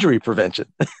injury prevention.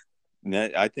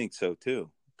 I think so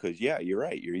too. Because you're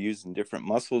right. You're using different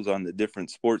muscles on the different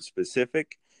sport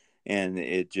specific, and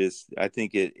I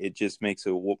think it just makes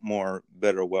a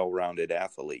better, well-rounded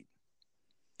athlete.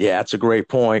 Yeah, that's a great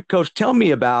point. Coach, tell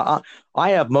me about,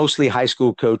 I have mostly high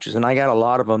school coaches, and I got a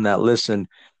lot of them that listen.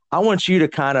 I want you to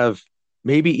kind of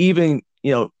maybe even,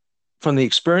 from the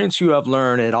experience you have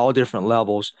learned at all different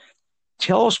levels,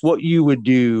 tell us what you would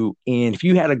do. And if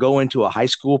you had to go into a high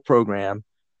school program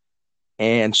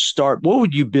and start, what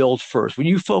would you build first? Would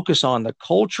you focus on the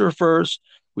culture first?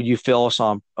 Would you focus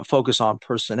on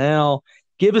personnel?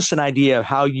 Give us an idea of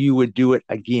how you would do it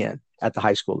again at the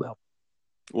high school level.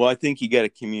 Well, I think you got to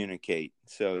communicate.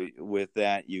 So with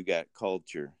that, you got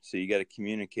culture. So you got to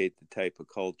communicate the type of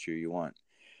culture you want.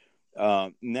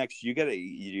 Next,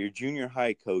 your junior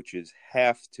high coaches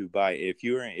have to buy. If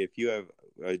you have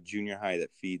a junior high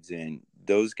that feeds in,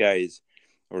 those guys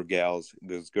or gals,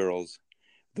 those girls,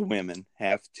 the women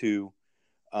have to,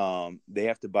 they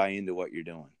have to buy into what you're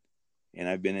doing. And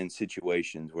I've been in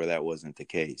situations where that wasn't the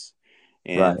case.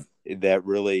 And that's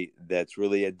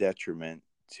really a detriment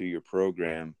to your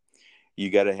program. You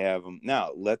got to have them.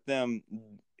 Now, let them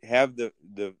have the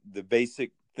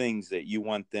basic things that you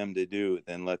want them to do,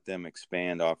 then let them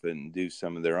expand off it and do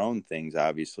some of their own things,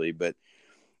 obviously. But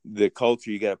the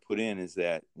culture you got to put in is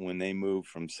that when they move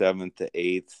from 7th to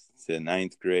 8th to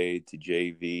 9th grade to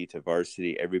JV to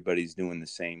varsity, everybody's doing the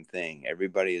same thing.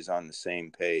 Everybody is on the same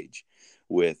page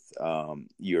with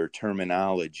your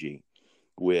terminology,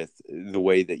 with the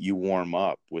way that you warm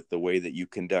up, with the way that you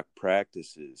conduct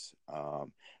practices,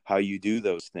 how you do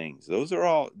those things. Those are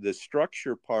all the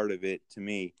structure part of it. To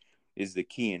me, is the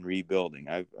key in rebuilding.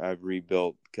 I've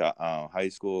rebuilt high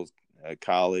school,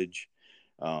 college,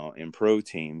 and pro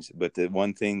teams, but the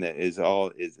one thing that is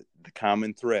the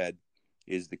common thread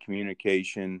is the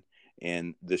communication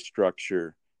and the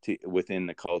structure within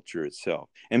the culture itself,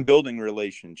 and building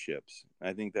relationships.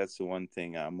 I think that's the one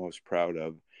thing I'm most proud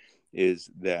of,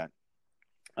 is that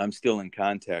I'm still in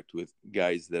contact with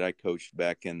guys that I coached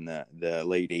back in the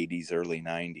late 80s, early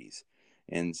 90s,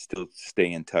 and still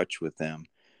stay in touch with them.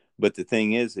 But the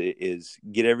thing is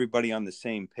get everybody on the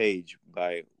same page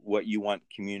by what you want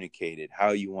communicated,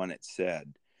 how you want it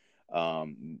said,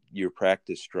 your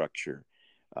practice structure.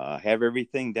 Have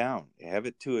everything down, have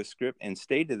it to a script, and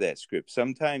stay to that script.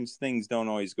 Sometimes things don't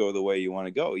always go the way you want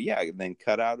to go. Yeah, then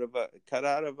cut out of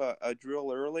a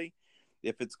drill early.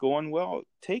 If it's going well,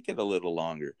 take it a little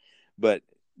longer. But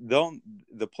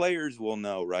the players will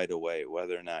know right away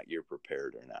whether or not you're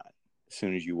prepared or not. As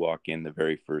soon as you walk in the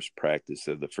very first practice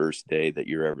of the first day that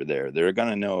you're ever there, they're going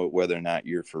to know whether or not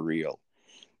you're for real,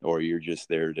 or you're just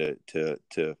there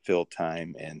to fill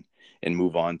time and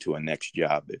move on to a next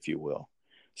job, if you will.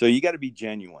 So you got to be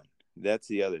genuine. That's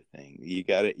the other thing. You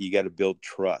got to build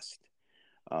trust.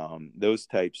 Those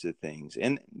types of things,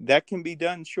 and that can be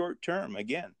done short term.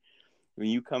 Again, when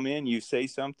you come in, you say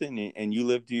something, and you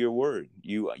live to your word.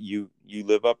 You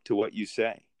live up to what you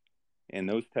say, and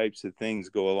those types of things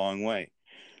go a long way.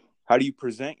 How do you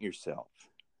present yourself?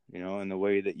 In the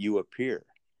way that you appear.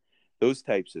 Those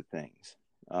types of things.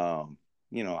 How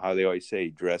they always say,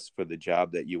 dress for the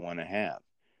job that you want to have.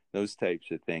 Those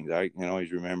types of things. I can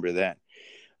always remember that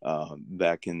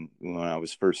back when I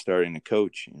was first starting to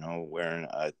coach, wearing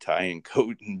a tie and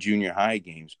coat in junior high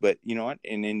games. But you know what?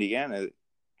 In Indiana,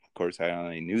 of course, I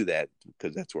only knew that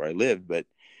because that's where I lived. But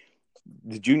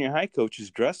the junior high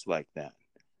coaches dressed like that.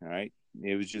 All right.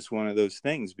 It was just one of those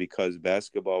things, because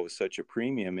basketball was such a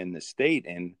premium in the state,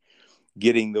 and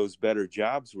getting those better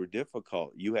jobs were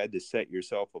difficult. You had to set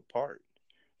yourself apart.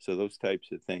 So those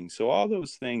types of things. So all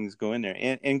those things go in there,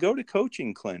 and go to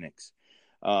coaching clinics.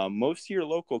 Most of your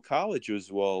local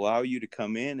colleges will allow you to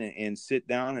come in and sit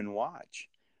down and watch.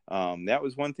 That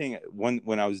was one thing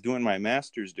when I was doing my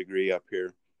master's degree up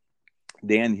here.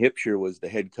 Dan Hipsher was the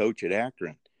head coach at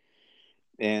Akron,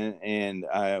 and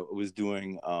I was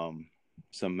doing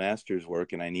some master's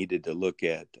work, and I needed to look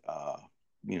at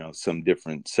some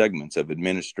different segments of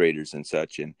administrators and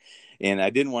such. And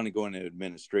I didn't want to go into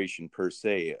administration per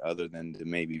se, other than to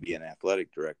maybe be an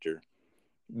athletic director.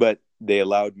 But they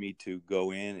allowed me to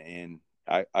go in, and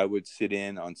I would sit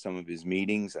in on some of his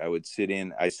meetings. I sat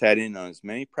in on as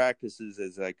many practices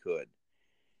as I could.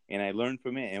 And I learned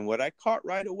from it. And what I caught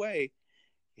right away,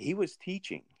 he was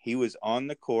teaching. He was on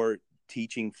the court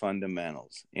teaching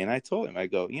fundamentals. And I told him, I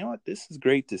go, you know what, this is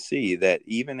great to see that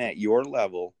even at your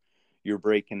level, you're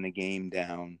breaking the game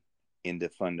down into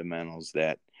fundamentals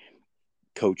that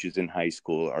coaches in high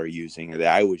school are using, or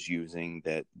that I was using,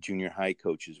 that junior high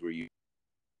coaches were using.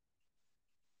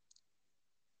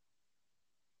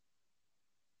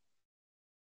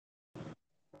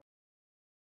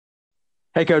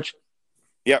 Hey, Coach.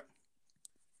 Yep.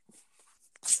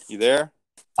 You there?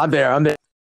 I'm there.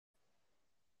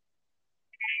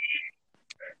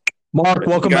 Mark,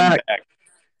 welcome back.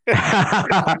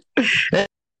 I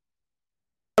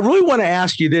really want to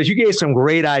ask you this. You gave some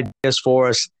great ideas for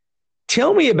us.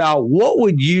 Tell me about, what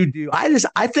would you do?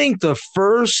 I think the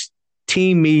first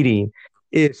team meeting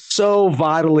is so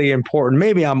vitally important.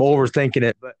 Maybe I'm overthinking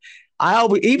it, but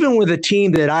even with a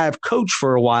team that I have coached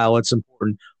for a while, it's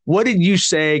important. What did you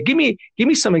say? Give me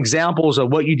some examples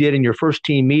of what you did in your first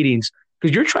team meetings,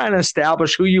 because you're trying to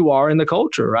establish who you are in the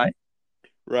culture, right?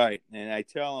 Right. And I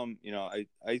tell them,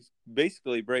 I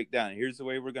basically break down, here's the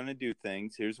way we're going to do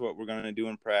things. Here's what we're going to do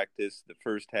in practice, the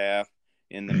first half,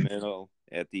 in the middle,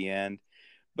 at the end.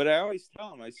 But I always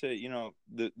tell them, I say,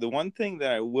 the one thing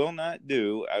that I will not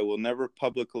do, I will never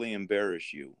publicly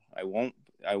embarrass you. I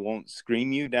won't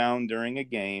scream you down during a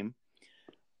game.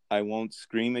 I won't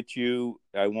scream at you.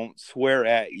 I won't swear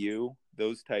at you,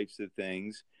 those types of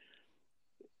things.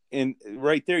 And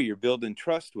right there, you're building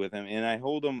trust with them, and I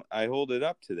hold it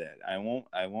up to that. I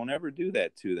won't ever do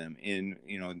that to them. In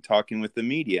talking with the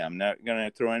media, I'm not going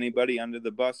to throw anybody under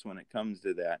the bus when it comes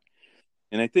to that.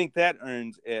 And I think that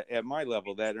earns, at my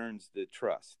level, that earns the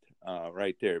trust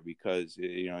right there, because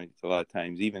a lot of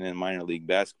times, even in minor league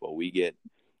basketball, we get,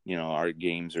 our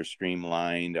games are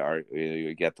streamlined.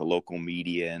 We got the local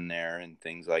media in there and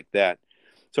things like that.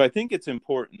 So I think it's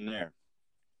important there.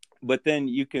 But then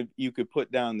you could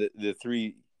put down the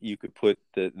three. You could put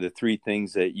the three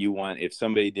things that you want. If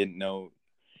somebody didn't know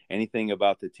anything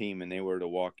about the team and they were to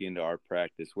walk into our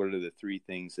practice, what are the three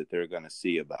things that they're going to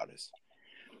see about us?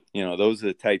 Those are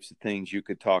the types of things you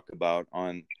could talk about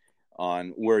on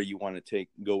where you want to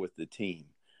go with the team.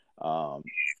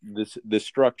 The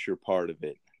structure part of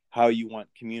it, how you want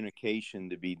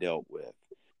communication to be dealt with,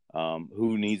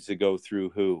 who needs to go through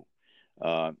who,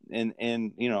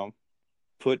 and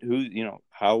put who,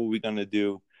 how are we going to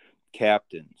do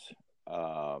captains,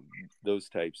 those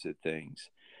types of things.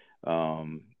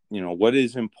 What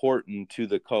is important to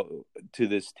to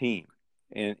this team,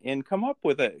 and come up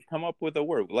with a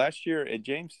word. Last year at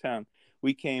Jamestown,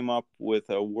 we came up with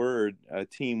a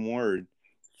team word,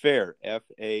 fair,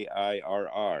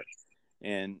 FAIRR.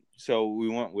 And so we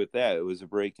went with that. It was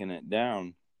breaking it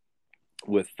down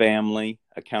with family,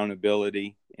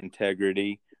 accountability,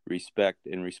 integrity, respect,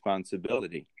 and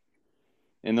responsibility.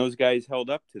 And those guys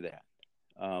held up to that.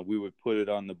 We would put it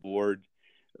on the board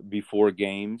before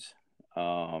games,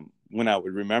 when I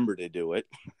would remember to do it.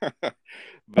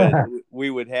 But we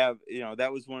would have,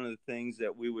 that was one of the things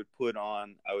that we would put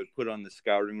on. I would put on the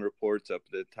scouting reports up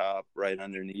at the top, right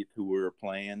underneath who we were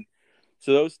playing.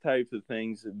 So those types of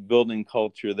things, building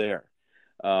culture there.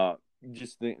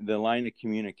 Just the line of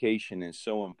communication is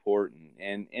so important,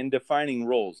 and defining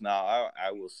roles. Now,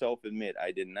 I will self-admit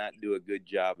I did not do a good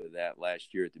job of that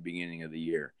last year at the beginning of the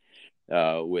year.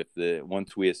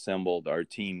 Once we assembled our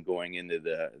team going into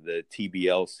the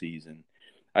TBL season,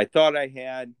 I thought I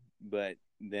had, but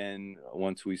then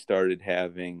once we started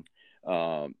having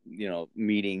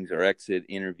meetings or exit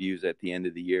interviews at the end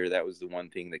of the year, that was the one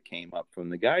thing that came up from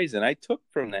the guys, and I took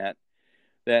from that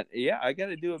I got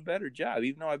to do a better job.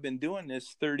 Even though I've been doing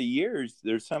this 30 years,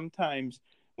 there's sometimes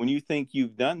when you think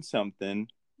you've done something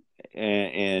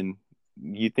and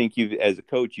you think as a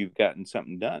coach, you've gotten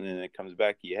something done, and it comes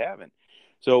back you haven't.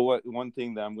 So one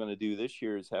thing that I'm going to do this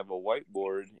year is have a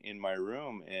whiteboard in my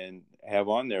room and have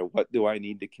on there, what do I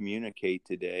need to communicate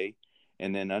today?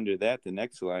 And then under that, the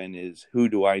next line is, who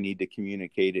do I need to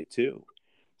communicate it to?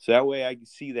 So that way I can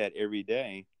see that every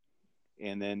day.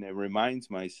 And then it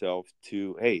reminds myself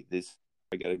to, hey, this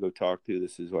I got to go talk to.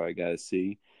 This is what I got to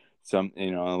see. A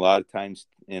lot of times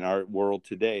in our world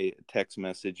today, a text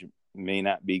message may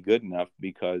not be good enough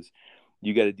because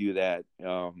you got to do that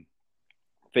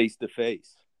face to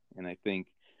face. And I think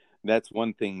that's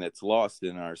one thing that's lost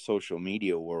in our social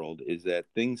media world, is that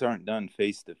things aren't done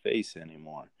face to face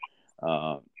anymore,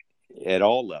 at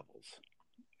all levels.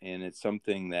 And it's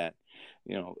something that,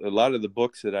 a lot of the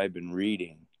books that I've been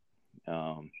reading,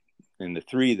 and the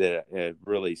three that have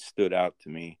really stood out to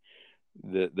me,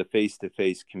 the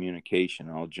face-to-face communication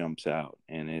all jumps out.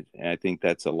 And I think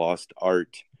that's a lost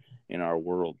art in our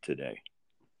world today.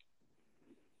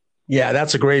 Yeah,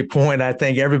 that's a great point. I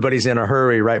think everybody's in a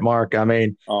hurry, right, Mark? I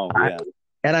mean,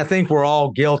 and I think we're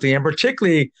all guilty, and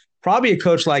particularly probably a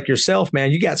coach like yourself,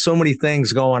 man, you got so many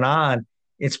things going on.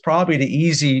 It's probably the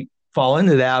easy fall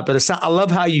into that, but I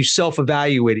love how you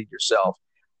self-evaluated yourself.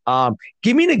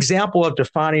 Give me an example of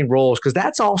defining roles, because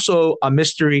that's also a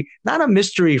mystery, not a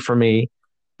mystery for me,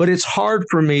 but it's hard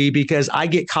for me because I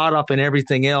get caught up in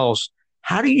everything else.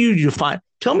 How do you define?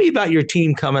 Tell me about your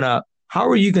team coming up. How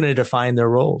are you going to define their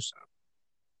roles?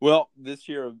 Well, this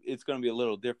year it's going to be a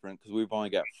little different because we've only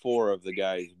got 4 of the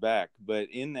guys back. But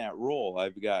in that role,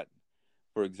 I've got,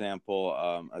 for example,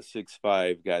 a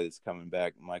 6'5" guy that's coming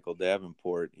back, Michael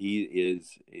Davenport.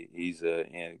 He's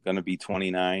going to be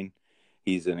 29.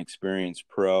 He's an experienced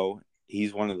pro.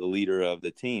 He's one of the leader of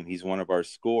the team. He's one of our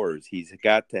scorers. He's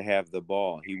got to have the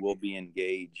ball. He will be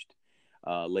engaged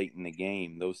late in the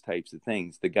game, those types of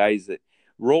things. The guys that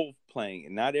role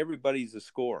playing, not everybody's a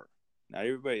scorer. Not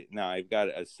everybody. Now, I've got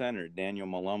a center, Daniel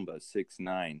Malumba,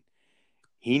 6'9".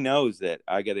 He knows that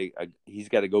he's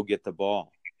got to go get the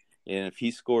ball. And if he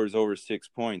scores over 6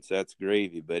 points, that's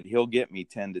gravy. But he'll get me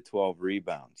 10 to 12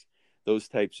 rebounds, those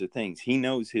types of things. He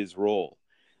knows his role.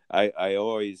 I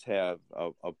always have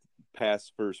a pass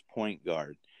first point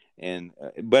guard.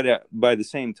 But by the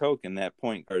same token, that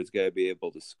point guard's got to be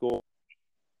able to score.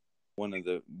 One of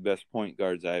the best point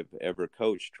guards I've ever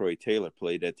coached, Troy Taylor,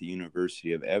 played at the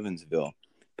University of Evansville.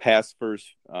 Pass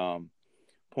first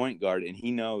point guard, and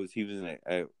he knows he was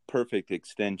a perfect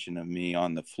extension of me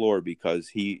on the floor because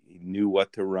he knew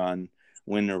what to run,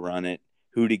 when to run it,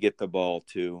 who to get the ball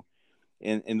to.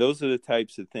 And those are the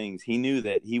types of things. He knew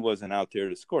that he wasn't out there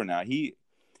to score. Now, he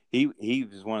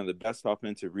was one of the best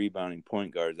offensive rebounding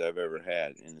point guards I've ever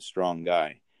had, and a strong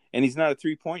guy. And he's not a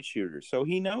three-point shooter, so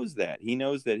he knows that. He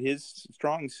knows that his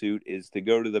strong suit is to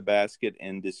go to the basket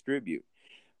and distribute.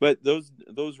 But those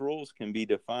roles can be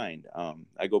defined.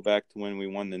 I go back to when we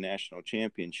won the national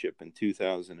championship in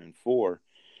 2004,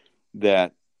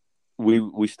 that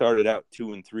we started out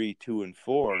 2-3,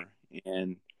 2-4,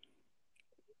 and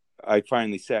I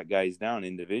finally sat guys down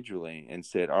individually and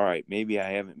said, all right, maybe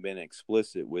I haven't been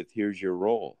explicit with, here's your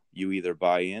role. You either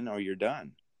buy in or you're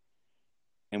done.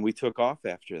 And we took off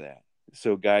after that.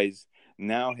 So guys,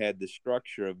 now had the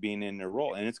structure of being in their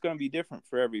role. And it's going to be different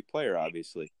for every player,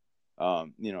 obviously.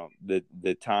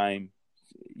 The time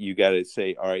you got to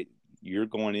say, all right, you're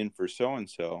going in for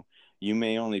so-and-so. You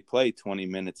may only play 20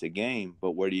 minutes a game,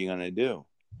 but what are you going to do?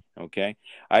 Okay.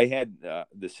 I had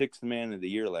the sixth man of the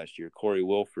year last year, Corey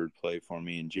Wilford, play for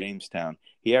me in Jamestown.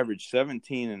 He averaged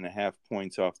 17.5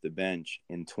 points off the bench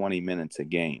in 20 minutes a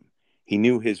game. He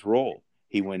knew his role.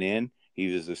 He went in,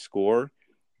 he was a scorer,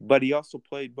 but he also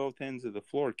played both ends of the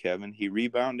floor, Kevin. He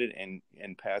rebounded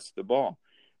and passed the ball.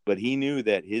 But he knew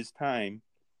that his time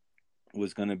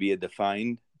was going to be a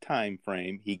defined time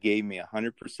frame. He gave me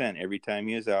 100% every time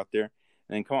he was out there.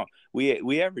 And then come on,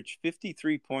 we averaged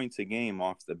 53 points a game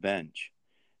off the bench.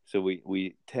 So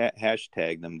we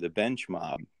hashtagged them the bench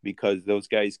mob, because those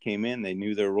guys came in, they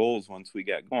knew their roles once we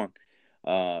got going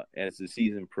as the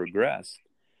season progressed,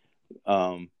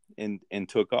 and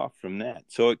took off from that.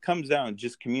 So it comes down to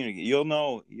just communicate. You'll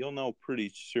know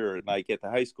pretty sure, like at the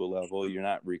high school level, you're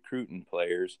not recruiting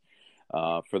players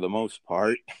for the most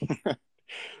part.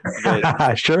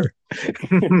 But, sure.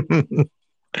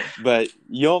 But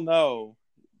you'll know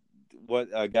what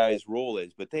a guy's role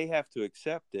is, but they have to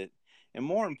accept it. And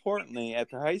more importantly, at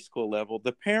the high school level,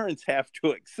 the parents have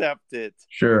to accept it.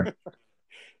 Sure.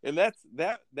 And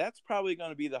that's probably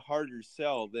going to be the harder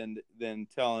sell than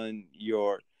telling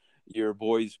your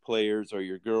boys players or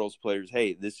your girls players,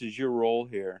 hey, this is your role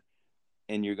here,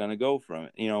 and you're going to go from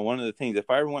it. One of the things, if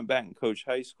I ever went back and coached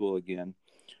high school again,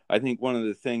 I think one of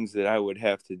the things that I would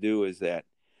have to do is that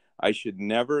I should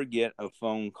never get a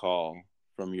phone call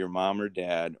from your mom or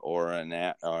dad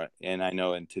and I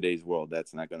know in today's world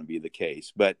that's not going to be the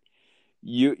case, but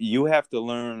you have to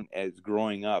learn, as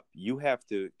growing up, you have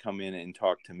to come in and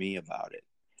talk to me about it.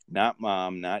 Not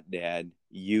mom, not dad,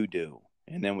 you do.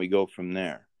 And then we go from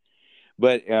there.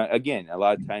 But again, a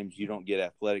lot of times you don't get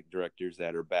athletic directors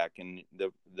that are backing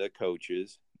the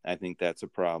coaches. I think that's a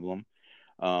problem.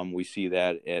 We see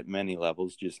that at many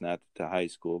levels, just not to high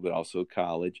school, but also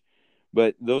college.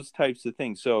 But those types of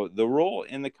things. So the role,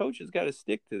 and the coach has got to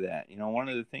stick to that. One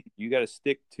of the things you got to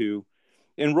stick to,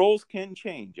 and roles can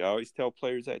change. I always tell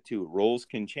players that too. Roles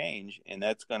can change, and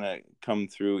that's going to come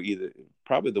through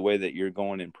probably the way that you're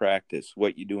going in practice.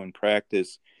 What you do in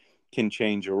practice can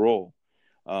change a role,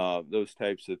 those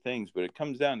types of things. But it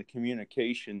comes down to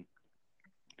communication.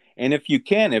 And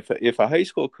if a high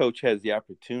school coach has the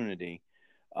opportunity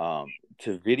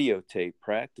to videotape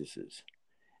practices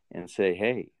and say,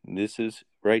 hey, this is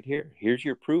right here. Here's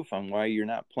your proof on why you're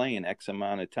not playing X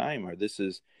amount of time, or this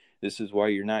is why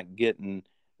you're not getting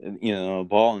a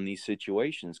ball in these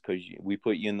situations, because we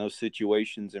put you in those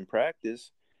situations in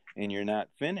practice and you're not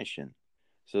finishing.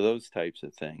 So those types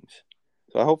of things.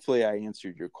 So hopefully I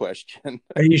answered your question.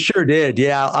 You sure did.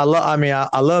 Yeah, I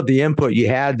love the input you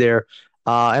had there.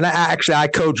 And I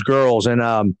coach girls,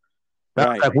 and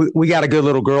Right. we got a good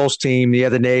little girls team. The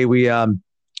other day we won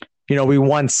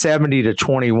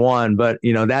 70-21, but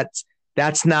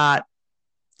that's not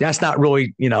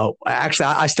really, actually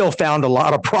I still found a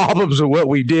lot of problems with what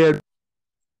we did.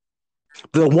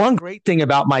 The one great thing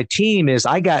about my team is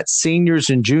I got seniors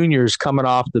and juniors coming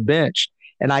off the bench,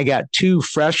 and I got 2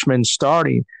 freshmen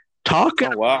starting.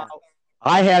 Wow.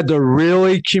 I had to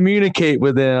really communicate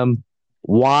with them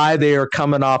why they are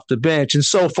coming off the bench, and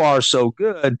so far so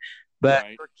good. But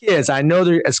Right. For kids, I know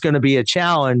it's going to be a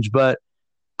challenge, but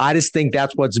I just think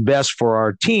that's what's best for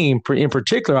our team. In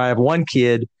particular, I have one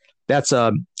kid that's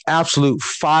a absolute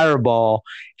fireball.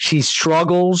 She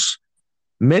struggles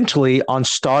mentally on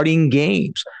starting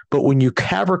games, but when you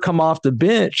have her come off the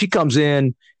bench, she comes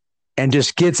in and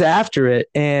just gets after it.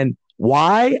 And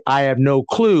why? I have no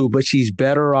clue, but she's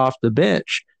better off the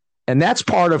bench. And that's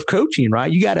part of coaching,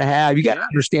 right? You got to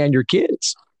understand your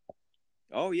kids.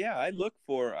 Oh yeah, I look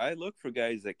for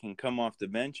guys that can come off the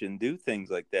bench and do things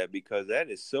like that, because that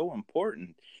is so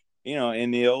important.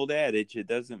 In the old adage, it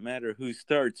doesn't matter who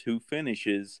starts, who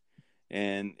finishes.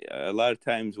 And a lot of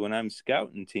times when I'm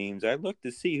scouting teams, I look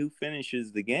to see who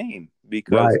finishes the game,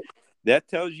 because that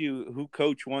tells you who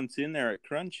coach wants in there at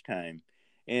crunch time.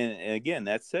 And again,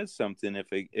 that says something.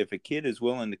 If a kid is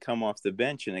willing to come off the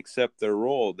bench and accept their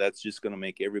role, that's just going to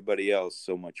make everybody else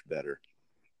so much better.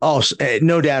 Oh,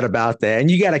 no doubt about that. And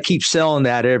you got to keep selling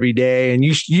that every day. And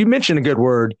you mentioned a good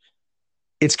word.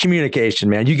 It's communication,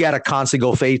 man. You got to constantly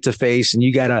go face to face, and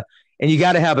you got to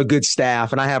have a good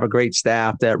staff. And I have a great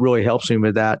staff that really helps me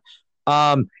with that.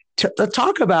 To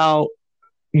talk about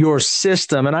your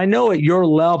system, and I know at your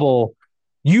level,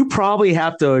 you probably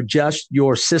have to adjust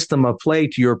your system of play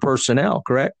to your personnel,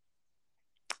 correct?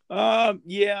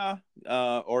 Yeah.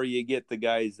 Or you get the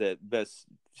guys that best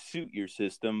suit your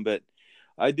system, but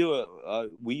I do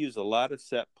we use a lot of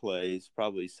set plays,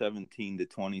 probably 17 to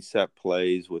 20 set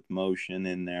plays with motion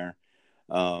in there.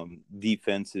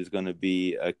 Defense is going to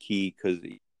be a key because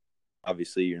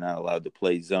obviously you're not allowed to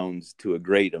play zones to a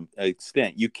great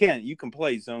extent. You can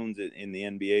play zones in the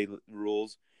NBA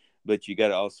rules, but you got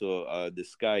to also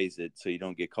disguise it so you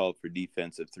don't get called for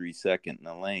defensive 3-second in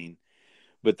the lane.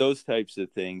 But those types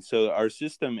of things. So our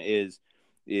system is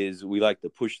we like to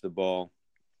push the ball.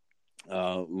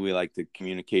 We like to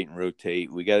communicate and rotate.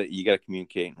 You got to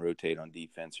communicate and rotate on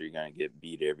defense, or you're going to get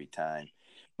beat every time.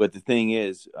 But the thing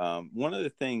is, one of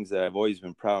the things that I've always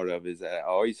been proud of is that I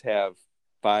always have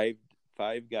five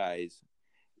guys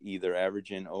either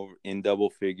averaging over in double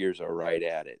figures or right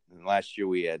at it. And last year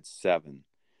we had 7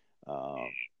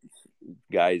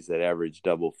 guys that averaged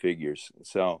double figures.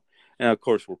 So, and of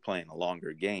course we're playing a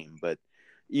longer game, but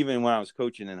even when I was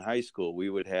coaching in high school, we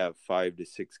would have 5 to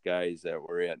 6 guys that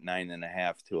were at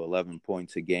 9.5 to 11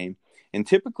 points a game. And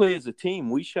typically as a team,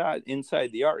 we shot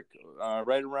inside the arc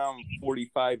right around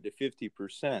 45 to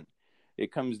 50%.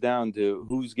 It comes down to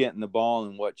who's getting the ball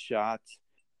and what shots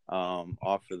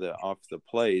off the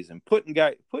plays, and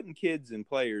putting kids and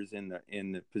players in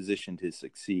the position to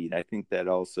succeed. I think that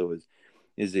also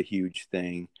is a huge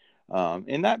thing.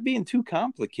 And not being too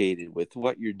complicated with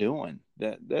what you're doing.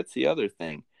 That's the other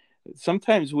thing.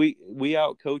 Sometimes we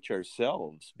outcoach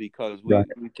ourselves because we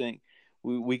think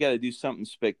we got to do something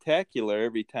spectacular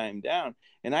every time down.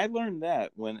 And I learned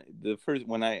that when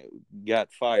I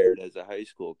got fired as a high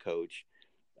school coach,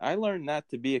 I learned not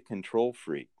to be a control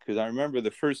freak, because I remember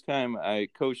the first time I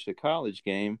coached a college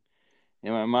game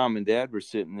and my mom and dad were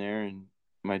sitting there, and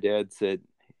my dad said,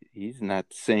 "He's not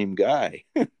the same guy."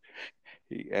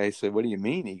 I said, "What do you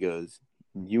mean?" He goes,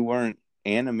 "You weren't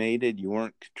animated. You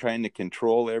weren't trying to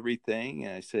control everything."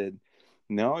 And I said,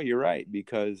 "No, you're right,"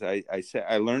 because I said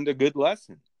I learned a good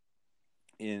lesson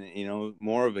in,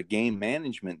 more of a game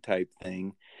management type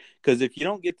thing. Because if you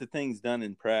don't get the things done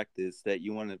in practice that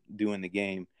you want to do in the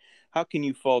game, how can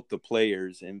you fault the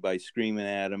players and by screaming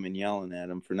at them and yelling at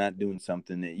them for not doing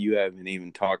something that you haven't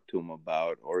even talked to them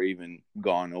about or even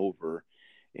gone over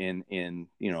in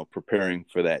preparing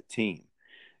for that team?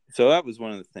 So that was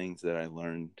one of the things that I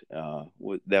learned.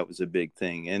 That was a big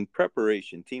thing. And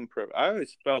preparation, team prep. I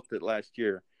always felt that last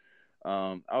year,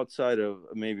 outside of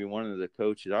maybe one of the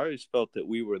coaches, I always felt that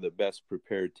we were the best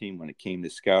prepared team when it came to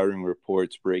scouting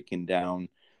reports, breaking down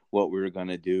what we were going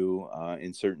to do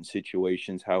in certain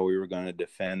situations, how we were going to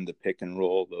defend the pick and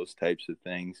roll, those types of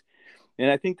things.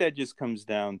 And I think that just comes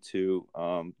down to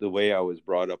the way I was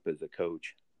brought up as a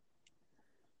coach.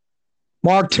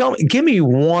 Mark, give me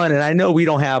one, and I know we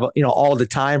don't have all the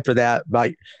time for that,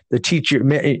 about the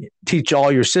teach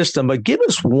all your system, but give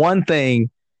us one thing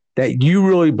that you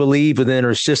really believe within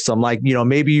our system. Like,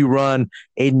 maybe you run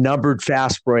a numbered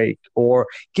fast break, or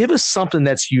give us something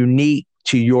that's unique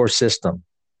to your system.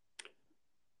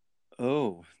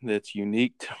 Oh, that's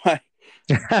unique to my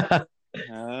that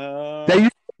you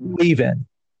believe in.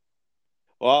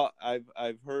 Well,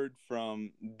 I've heard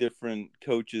from different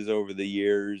coaches over the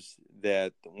years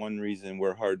that one reason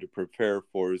we're hard to prepare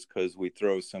for is because we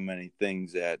throw so many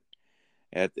things at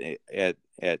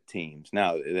teams.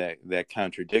 Now that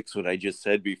contradicts what I just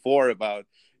said before about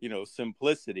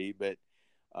simplicity, but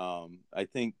I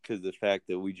think because the fact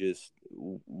that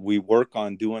we work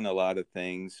on doing a lot of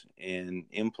things and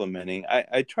implementing.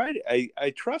 I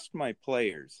trust my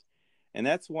players. And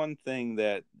that's one thing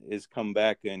that has come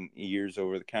back in years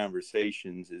over the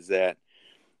conversations, is that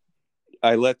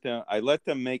I let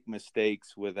them make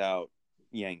mistakes without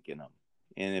yanking them.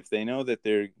 And if they know that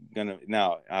they're gonna,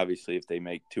 now obviously if they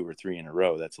make 2 or 3 in a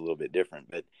row, that's a little bit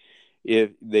different. But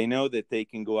if they know that they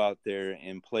can go out there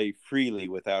and play freely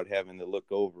without having to look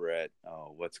over at,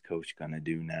 oh, what's coach gonna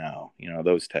do now?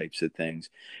 Those types of things.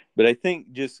 But I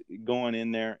think just going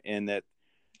in there, and that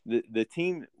the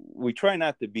team, we try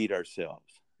not to beat ourselves.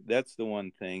 That's the one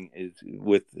thing, is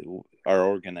with our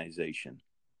organization,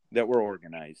 that we're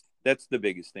organized. That's the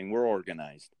biggest thing. We're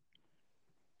organized.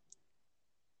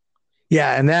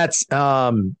 Yeah, and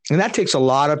that takes a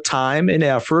lot of time and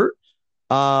effort,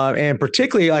 and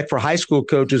particularly like for high school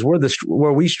coaches,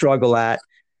 where we struggle at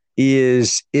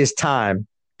is time,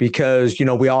 because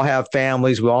we all have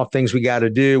families, we all have things we got to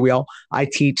do. I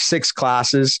teach 6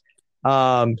 classes.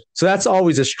 So that's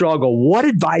always a struggle. What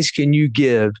advice can you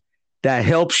give that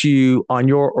helps you on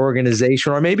your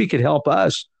organization, or maybe could help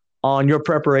us on your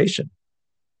preparation?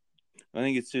 I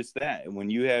think it's just that when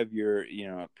you have your,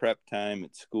 prep time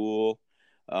at school,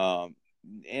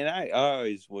 and I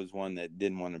always was one that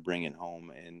didn't want to bring it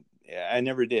home, and I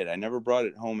never did. I never brought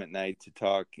it home at night to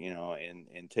talk,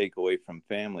 and take away from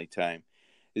family time.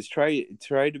 is try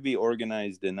to be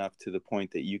organized enough to the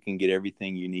point that you can get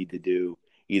everything you need to do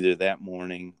either that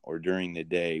morning or during the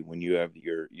day when you have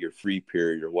your free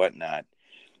period or whatnot.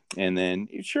 And then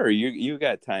sure, you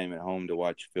got time at home to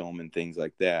watch film and things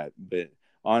like that, but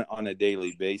on a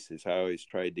daily basis, I always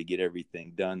tried to get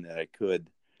everything done that I could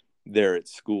there at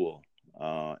school,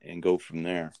 and go from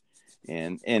there,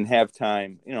 and have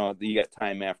time. You got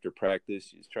time after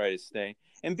practice. Just try to stay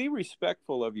and be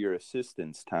respectful of your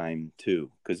assistants' time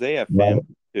too, because they have Right.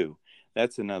 family too.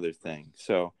 That's another thing.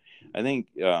 So I think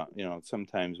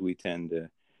sometimes we tend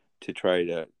to try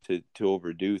to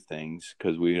overdo things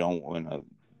because we don't want to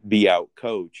be out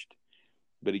coached.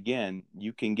 But again,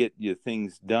 you can get your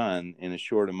things done in a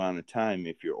short amount of time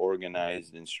if you're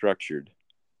organized and structured.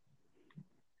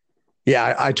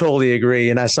 Yeah, I totally agree.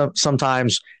 And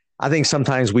sometimes I think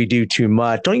sometimes we do too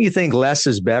much. Don't you think less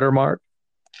is better, Mark?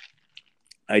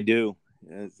 I do.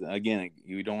 Again,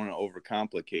 you don't want to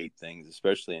overcomplicate things,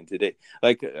 especially in today,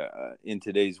 like in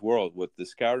today's world with the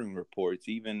scouting reports.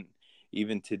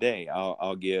 Even today,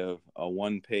 I'll give a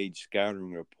 1-page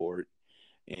scouting report,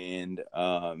 and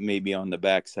maybe on the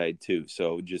backside too.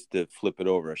 So just to flip it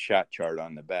over, a shot chart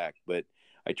on the back. But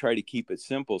I try to keep it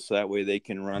simple so that way they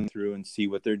can run through and see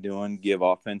what they're doing, give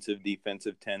offensive,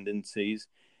 defensive tendencies,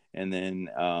 and then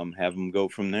have them go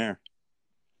from there.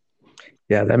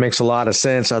 Yeah, that makes a lot of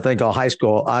sense. I think on high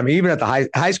school, even at the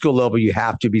high school level, you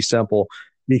have to be simple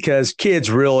because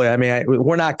kids really,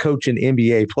 we're not coaching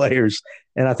NBA players.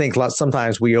 And I think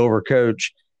sometimes we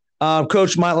overcoach.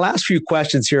 Coach, my last few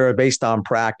questions here are based on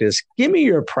practice. Give me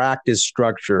your practice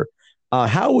structure.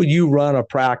 How would you run a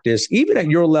practice, even at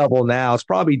your level now? It's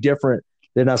probably different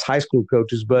than us high school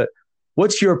coaches, but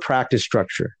what's your practice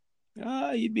structure?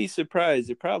 You'd be surprised.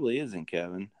 It probably isn't,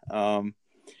 Kevin.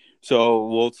 So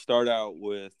we'll start out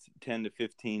with 10 to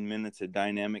 15 minutes of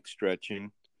dynamic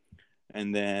stretching,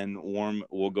 and then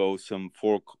we'll go some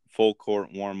full court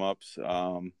warm-ups.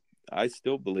 I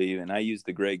still believe, and I use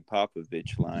the Greg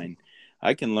Popovich line,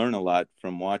 I can learn a lot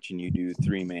from watching you do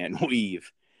 3-man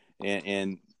weave.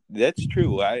 And that's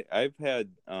true. I've had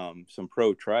some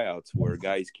pro tryouts where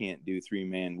guys can't do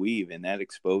 3-man weave, and that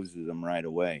exposes them right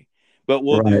away. But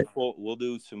we'll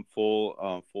do some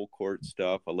full court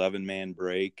stuff, 11-man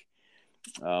break.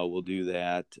 We'll do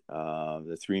that.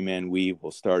 The 3-man weave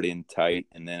will start in tight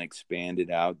and then expand it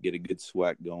out, get a good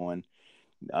sweat going.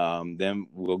 Then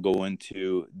we'll go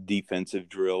into defensive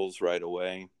drills right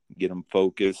away, get them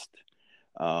focused.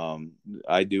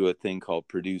 I do a thing called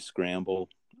Purdue Scramble,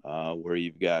 where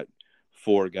you've got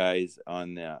 4 guys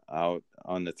out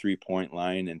on the 3-point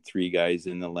line and 3 guys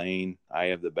in the lane. I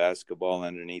have the basketball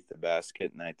underneath the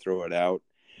basket and I throw it out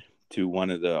to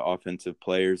one of the offensive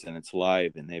players, and it's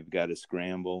live, and they've got to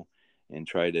scramble and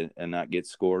try to not get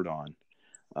scored on.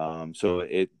 So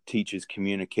it teaches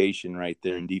communication right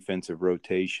there in defensive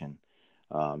rotation.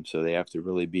 So they have to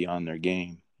really be on their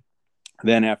game.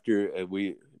 Then after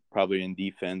we probably in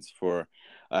defense for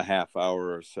a half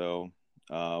hour or so,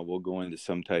 we'll go into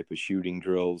some type of shooting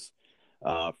drills,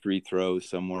 free throws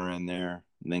somewhere in there,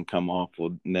 and then come off.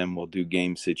 We'll do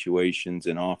game situations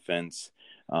and offense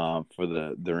for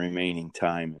the remaining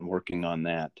time and working on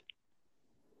that.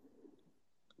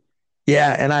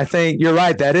 Yeah, and I think you're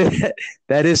right. That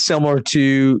is similar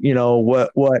to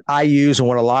what I use and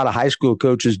what a lot of high school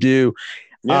coaches do.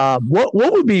 Yeah. What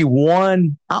would be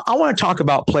one? I want to talk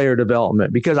about player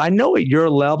development because I know at your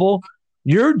level,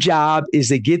 your job is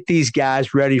to get these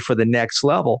guys ready for the next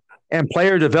level, and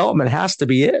player development has to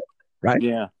be it, right?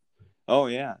 Yeah. Oh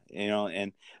yeah,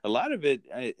 and a lot of it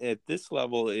at this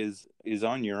level is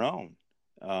on your own.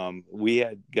 We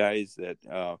had guys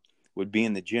that would be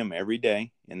in the gym every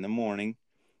day in the morning,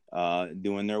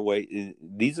 doing their weight.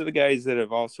 These are the guys that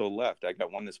have also left. I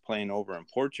got one that's playing over in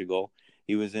Portugal.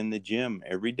 He was in the gym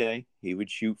every day. He would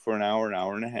shoot for an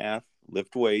hour and a half,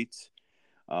 lift weights,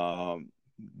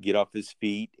 get off his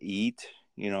feet, eat,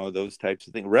 those types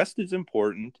of things. Rest is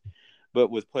important. But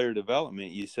with player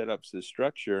development, you set up the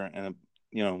structure and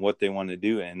what they want to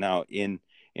do. And now in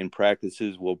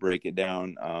practices, we'll break it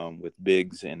down with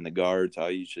bigs and the guards.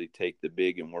 I'll usually take the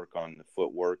big and work on the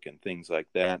footwork and things like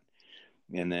that.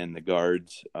 And then the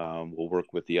guards will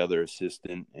work with the other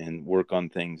assistant and work on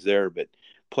things there. But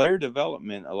player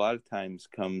development a lot of times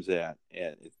comes at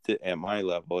my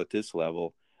level, at this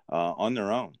level, on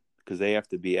their own, because they have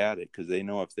to be at it, because they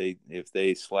know if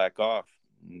they slack off,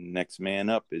 next man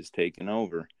up is taken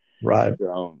over. Right.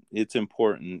 So it's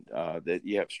important that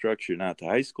you have structure. Now at the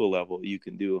high school level, you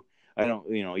can do,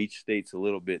 each state's a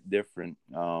little bit different.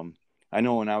 I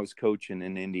know when I was coaching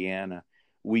in Indiana,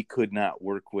 we could not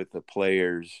work with the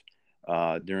players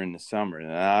during the summer. And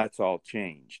that's all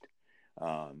changed.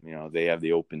 They have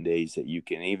the open days that you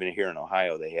can, even here in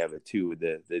Ohio, they have it too,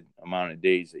 the amount of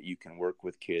days that you can work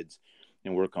with kids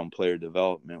and work on player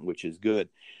development, which is good.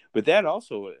 But that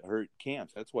also hurt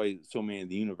camps. That's why so many of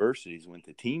the universities went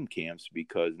to team camps,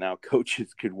 because now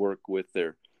coaches could work with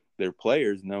their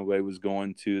players. Nobody was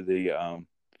going to the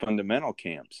fundamental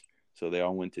camps. So they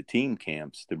all went to team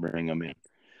camps to bring them in.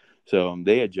 So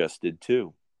they adjusted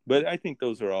too. But I think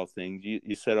those are all things.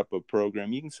 You set up a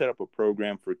program. You can set up a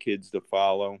program for kids to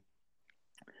follow.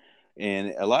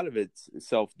 And a lot of it's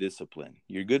self-discipline.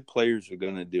 Your good players are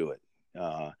going to do it.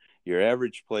 Your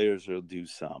average players will do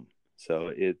some.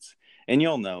 So and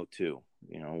you'll know too,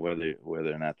 whether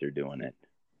or not they're doing it.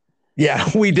 Yeah,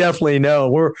 we definitely know.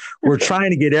 We're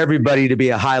trying to get everybody to be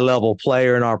a high-level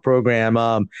player in our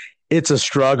program. It's a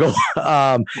struggle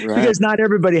Right. because not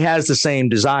everybody has the same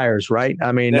desires, right?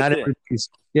 I mean, That's not everybody's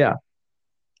 – yeah.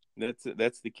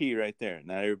 That's the key right there.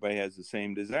 Not everybody has the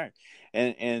same desire,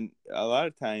 and a lot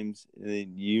of times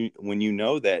when you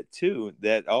know that too,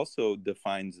 that also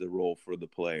defines the role for the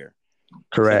player.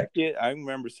 Correct. I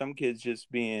remember some kids just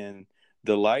being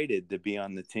delighted to be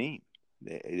on the team.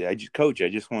 Coach, I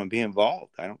just want to be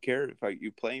involved. I don't care if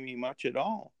you play me much at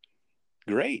all.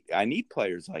 Great, I need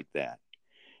players like that.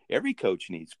 Every coach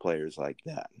needs players like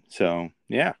that. So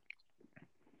yeah.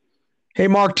 Hey,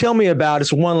 Mark, tell me about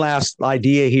it's one last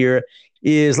idea here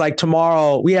is like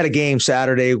tomorrow. We had a game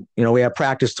Saturday. We have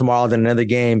practice tomorrow, then another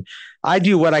game. I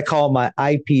do what I call my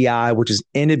IPI, which is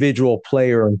individual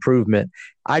player improvement.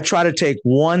 I try to take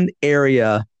one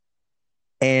area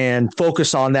and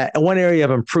focus on that, one area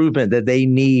of improvement that they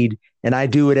need. And I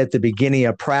do it at the beginning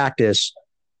of practice.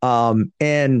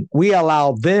 And we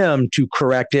allow them to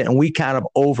correct it and we kind of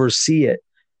oversee it.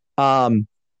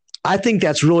 I think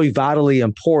that's really vitally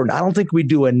important. I don't think we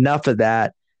do enough of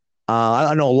that.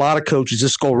 I know a lot of coaches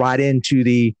just go right into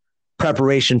the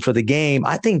preparation for the game.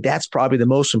 I think that's probably the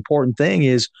most important thing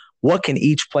is what can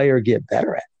each player get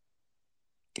better at?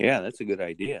 Yeah, that's a good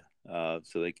idea.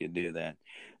 So they can do that.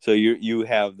 So you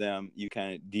have them,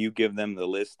 do you give them the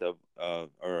list of,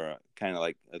 or kind of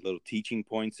like a little teaching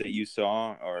points that you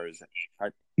saw, or is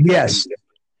it? Yes.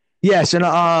 Yes.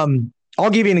 And, I'll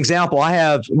give you an example.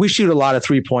 We shoot a lot of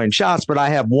 3-point shots, but I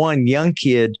have one young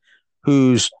kid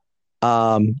who's,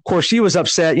 of course, she was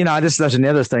upset. That's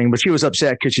another thing, but she was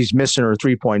upset because she's missing her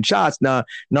 3-point shots. Now,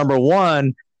 number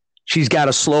one, she's got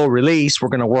a slow release. We're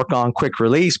going to work on quick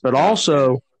release, but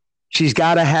also she's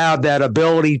got to have that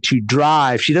ability to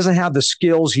drive. She doesn't have the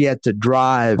skills yet to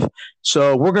drive.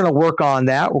 So we're going to work on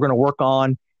that. We're going to work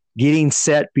on getting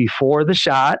set before the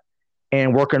shot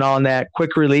and working on that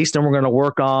quick release. Then we're going to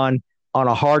work on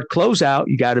a hard closeout.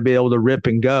 You got to be able to rip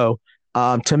and go.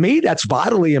 To me, that's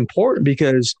vitally important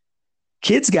because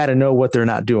kids got to know what they're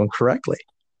not doing correctly.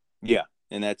 Yeah,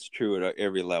 and that's true at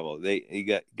every level.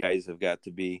 Guys have got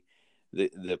to be,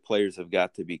 the players have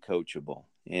got to be coachable.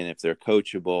 And if they're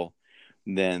coachable,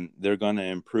 then they're going to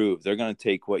improve. They're going to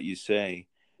take what you say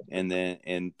and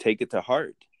take it to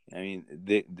heart. I mean,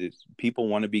 the people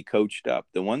want to be coached up.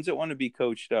 The ones that want to be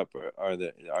coached up are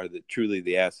truly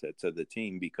the assets of the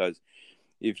team, because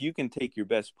if you can take your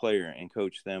best player and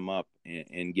coach them up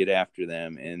and get after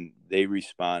them and they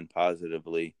respond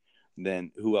positively,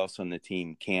 then who else on the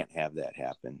team can't have that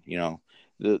happen?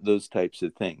 Those types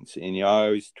of things. And you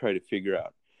always try to figure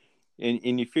out,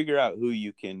 and you figure out who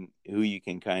you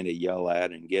can kind of yell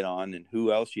at and get on, and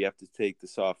who else you have to take the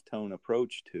soft tone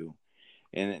approach to.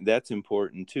 And that's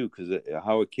important too, because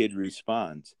how a kid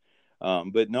responds.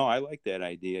 But no, I like that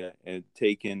idea, and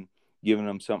giving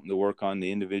them something to work on,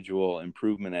 the individual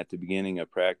improvement at the beginning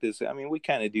of practice. I mean, we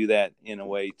kind of do that in a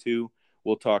way too.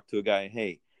 We'll talk to a guy,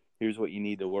 hey, here's what you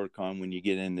need to work on when you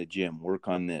get in the gym. Work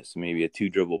on this, maybe a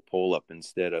 2-dribble pull-up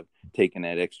instead of taking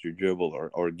that extra dribble,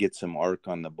 or get some arc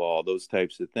on the ball, those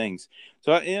types of things.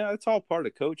 So, it's all part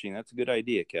of coaching. That's a good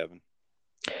idea, Kevin.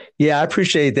 Yeah, I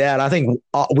appreciate that. I think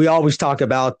we always talk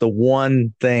about the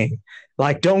one thing.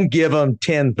 Like, don't give them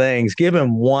 10 things. Give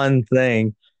them one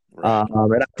thing. Right.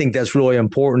 And I think that's really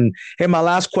important. Hey, my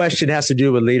last question has to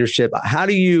do with leadership. How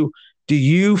do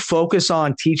you focus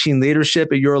on teaching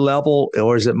leadership at your level,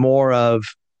 or is it more of,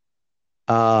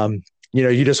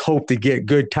 you just hope to get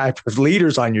good type of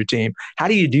leaders on your team? How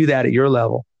do you do that at your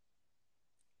level?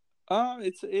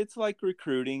 It's like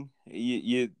recruiting.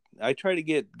 I try to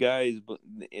get guys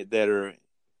that are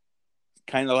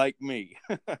kind of like me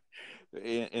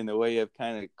in the way of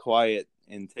kind of quiet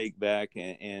and take back,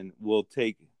 and will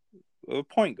take a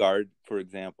point guard, for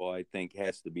example. I think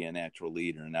has to be a natural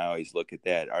leader, and I always look at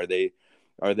that. Are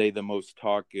they the most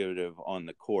talkative on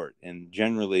the court? And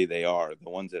generally they are. The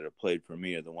ones that have played for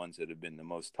me are the ones that have been the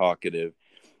most talkative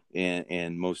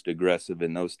and most aggressive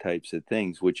in those types of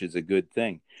things, which is a good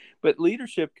thing. But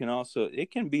leadership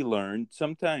it can be learned.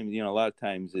 Sometimes, a lot of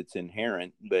times it's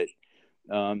inherent, but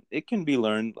it can be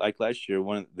learned. Like last year,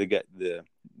 one of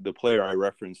the player I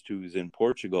referenced who's in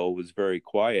Portugal was very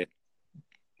quiet,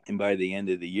 and by the end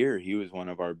of the year, he was one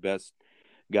of our best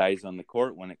guys on the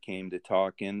court when it came to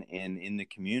talking and in the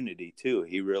community too.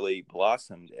 He really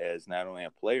blossomed as not only a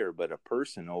player but a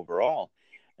person overall,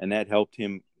 and that helped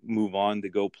him move on to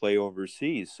go play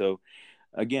overseas. So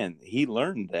again, he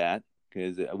learned that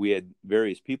because we had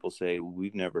various people say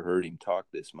we've never heard him talk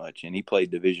this much, and he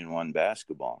played Division I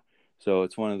basketball. So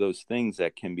it's one of those things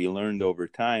that can be learned over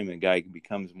time. A guy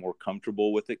becomes more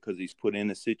comfortable with it because he's put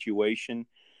in a situation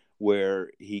where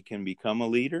he can become a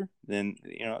leader. Then,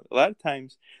 a lot of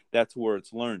times that's where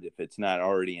it's learned if it's not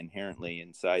already inherently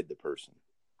inside the person.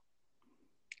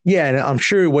 Yeah, and I'm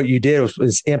sure what you did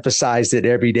was emphasized it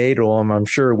every day to them. I'm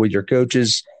sure with your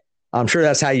coaches, I'm sure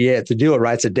that's how you have to do it,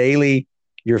 right? It's a daily,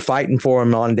 you're fighting for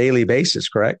them on a daily basis,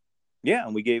 correct? Yeah,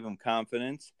 and we gave him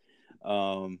confidence.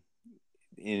 And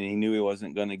he knew he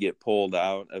wasn't going to get pulled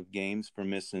out of games for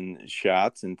missing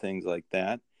shots and things like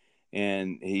that.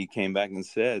 And he came back and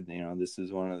said, this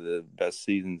is one of the best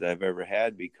seasons I've ever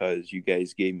had because you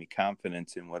guys gave me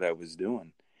confidence in what I was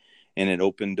doing. And it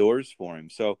opened doors for him.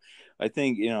 So I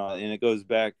think, and it goes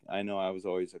back, I know I was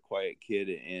always a quiet kid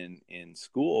in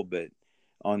school, but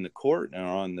on the court or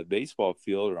on the baseball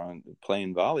field or on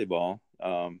playing volleyball,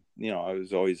 I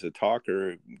was always a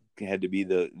talker, had to be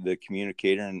the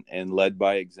communicator and led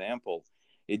by example.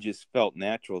 It just felt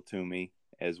natural to me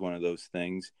as one of those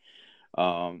things.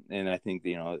 And I think,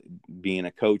 being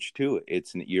a coach too,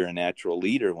 you're a natural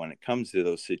leader when it comes to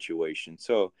those situations.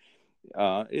 So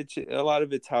it's a lot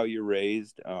of it's how you're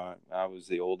raised. I was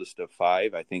the oldest of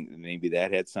 5. I think maybe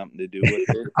that had something to do with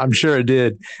it. I'm sure it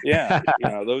did. Yeah.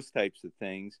 Those types of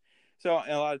things. So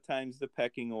a lot of times the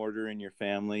pecking order in your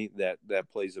family that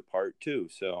plays a part too.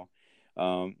 So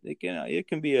it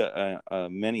can be a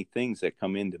many things that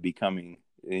come into becoming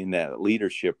in that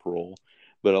leadership role.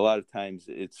 But a lot of times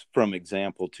it's from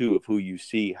example too of who you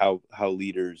see, how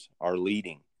leaders are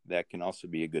leading. That can also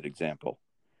be a good example.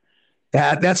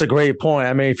 That's a great point.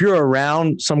 I mean, if you're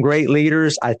around some great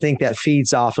leaders, I think that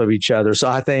feeds off of each other. So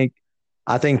I think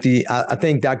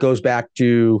that goes back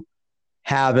to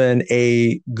having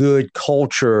a good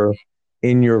culture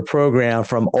in your program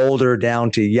from older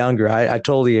down to younger. I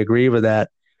totally agree with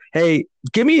that. Hey,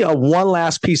 give me one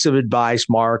last piece of advice,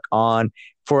 Mark,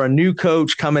 for a new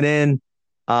coach coming in.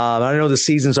 I know the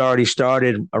season's already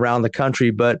started around the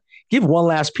country, but give one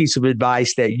last piece of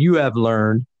advice that you have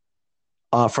learned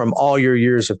from all your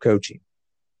years of coaching.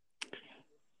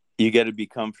 You got to be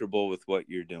comfortable with what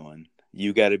you're doing.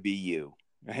 You got to be you.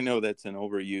 I know that's an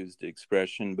overused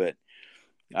expression, but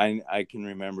I can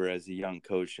remember as a young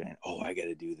coach saying, I got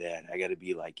to do that. I got to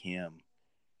be like him.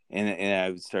 And I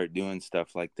would start doing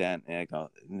stuff like that. And I go,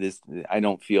 I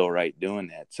don't feel right doing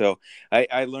that. So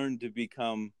I learned to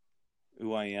become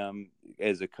who I am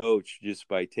as a coach just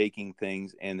by taking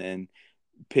things and then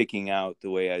picking out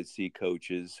the way I see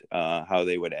coaches, how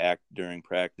they would act during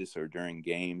practice or during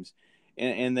games,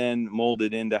 and then mold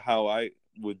it into how I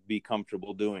would be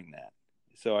comfortable doing that.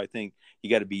 So I think you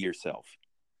got to be yourself.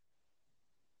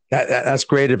 That's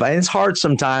great advice. And it's hard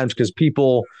sometimes because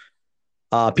people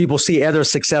see other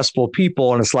successful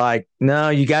people, and it's like, no,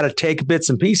 you got to take bits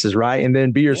and pieces, right, and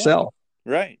then be yourself.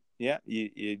 Yeah, right. Yeah,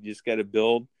 you just got to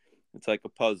build. It's like a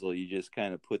puzzle. You just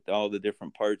kind of put all the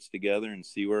different parts together and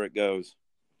see where it goes.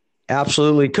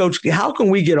 Absolutely. Coach, how can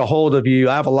we get a hold of you?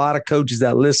 I have a lot of coaches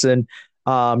that listen.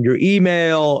 Your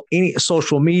email, any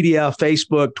social media,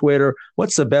 Facebook, Twitter.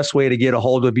 What's the best way to get a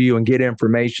hold of you and get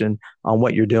information on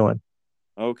what you're doing?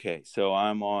 Okay, so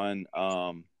I'm on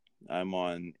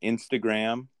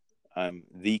Instagram. I'm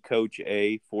the Coach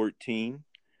A14.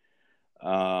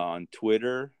 On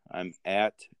Twitter, I'm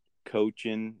at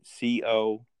Coachin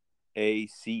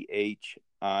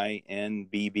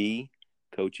COACHINBB,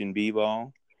 Coachin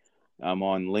B-Ball. I'm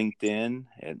on LinkedIn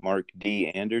at Mark D.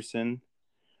 Anderson.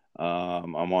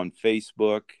 I'm on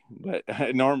Facebook, but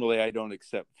normally I don't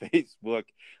accept Facebook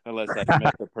unless I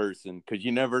met the person, because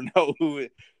you never know who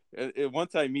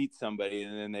once I meet somebody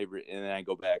and then I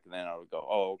go back and then I'll go,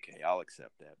 okay, I'll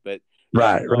accept that. But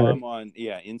right. I'm on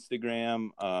Instagram.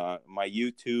 My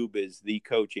YouTube is the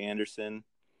Coach Anderson.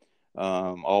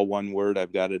 All one word.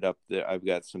 I've got it up there. I've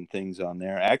got some things on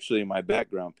there. Actually, my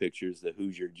background picture is the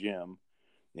Hoosier Gym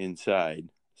inside.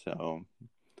 So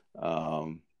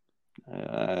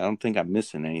I don't think I'm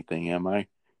missing anything, am I?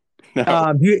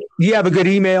 No. You have a good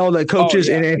email that coaches,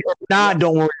 and if not,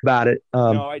 don't worry about it.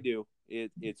 No, I do.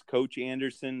 It's Coach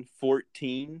Anderson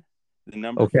 14, the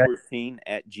number Okay. 14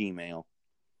 at Gmail.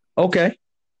 Okay.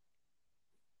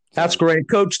 That's great.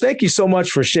 Coach, thank you so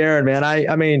much for sharing, man.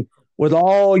 I mean, with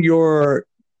all your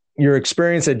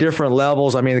experience at different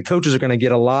levels, I mean, the coaches are going to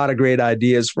get a lot of great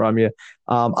ideas from you.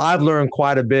 I've learned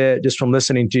quite a bit just from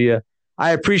listening to you.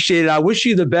 I appreciate it. I wish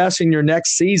you the best in your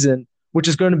next season, which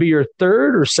is going to be your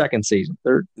third or second season?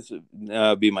 Third? This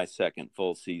will be my second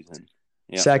full season.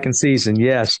 Yeah. Second season,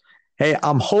 yes. Hey,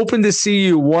 I'm hoping to see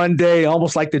you one day,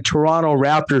 almost like the Toronto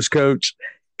Raptors, Coach,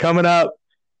 coming up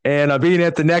and being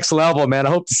at the next level, man. I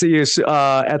hope to see you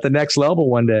at the next level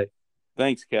one day.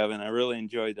 Thanks, Kevin. I really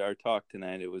enjoyed our talk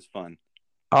tonight. It was fun.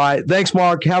 All right. Thanks,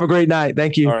 Mark. Have a great night.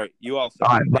 Thank you. All right. You also.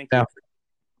 All right. Thank bye you. now.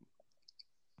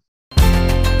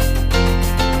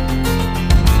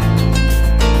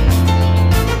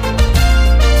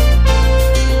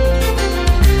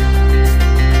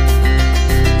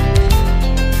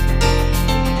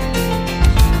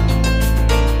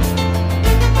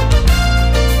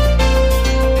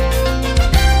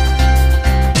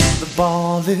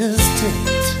 Ball is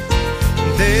tipped.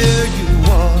 There you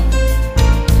are.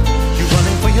 You're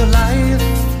running for your life.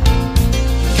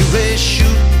 You're a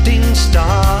shooting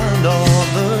star. And all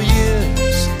the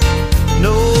years,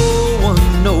 no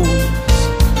one knows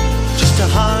just how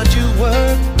hard you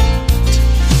worked.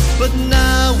 But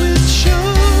now it shows.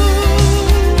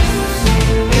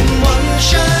 In one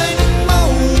shining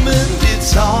moment,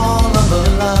 it's all on the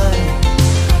line.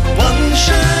 One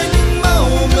shining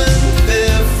moment.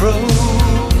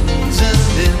 Frozen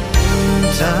in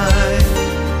time.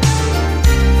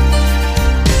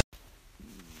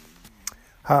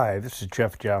 Hi, this is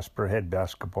Jeff Jasper, head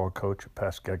basketball coach at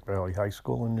Pascagoula Valley High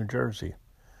School in New Jersey.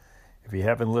 If you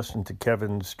haven't listened to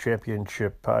Kevin's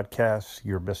championship podcast,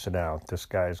 you're missing out. This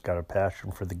guy's got a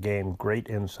passion for the game, great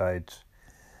insights,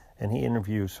 and he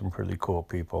interviews some pretty cool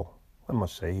people. I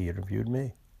must say, he interviewed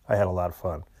me. I had a lot of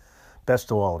fun. Best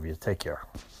to all of you. Take care.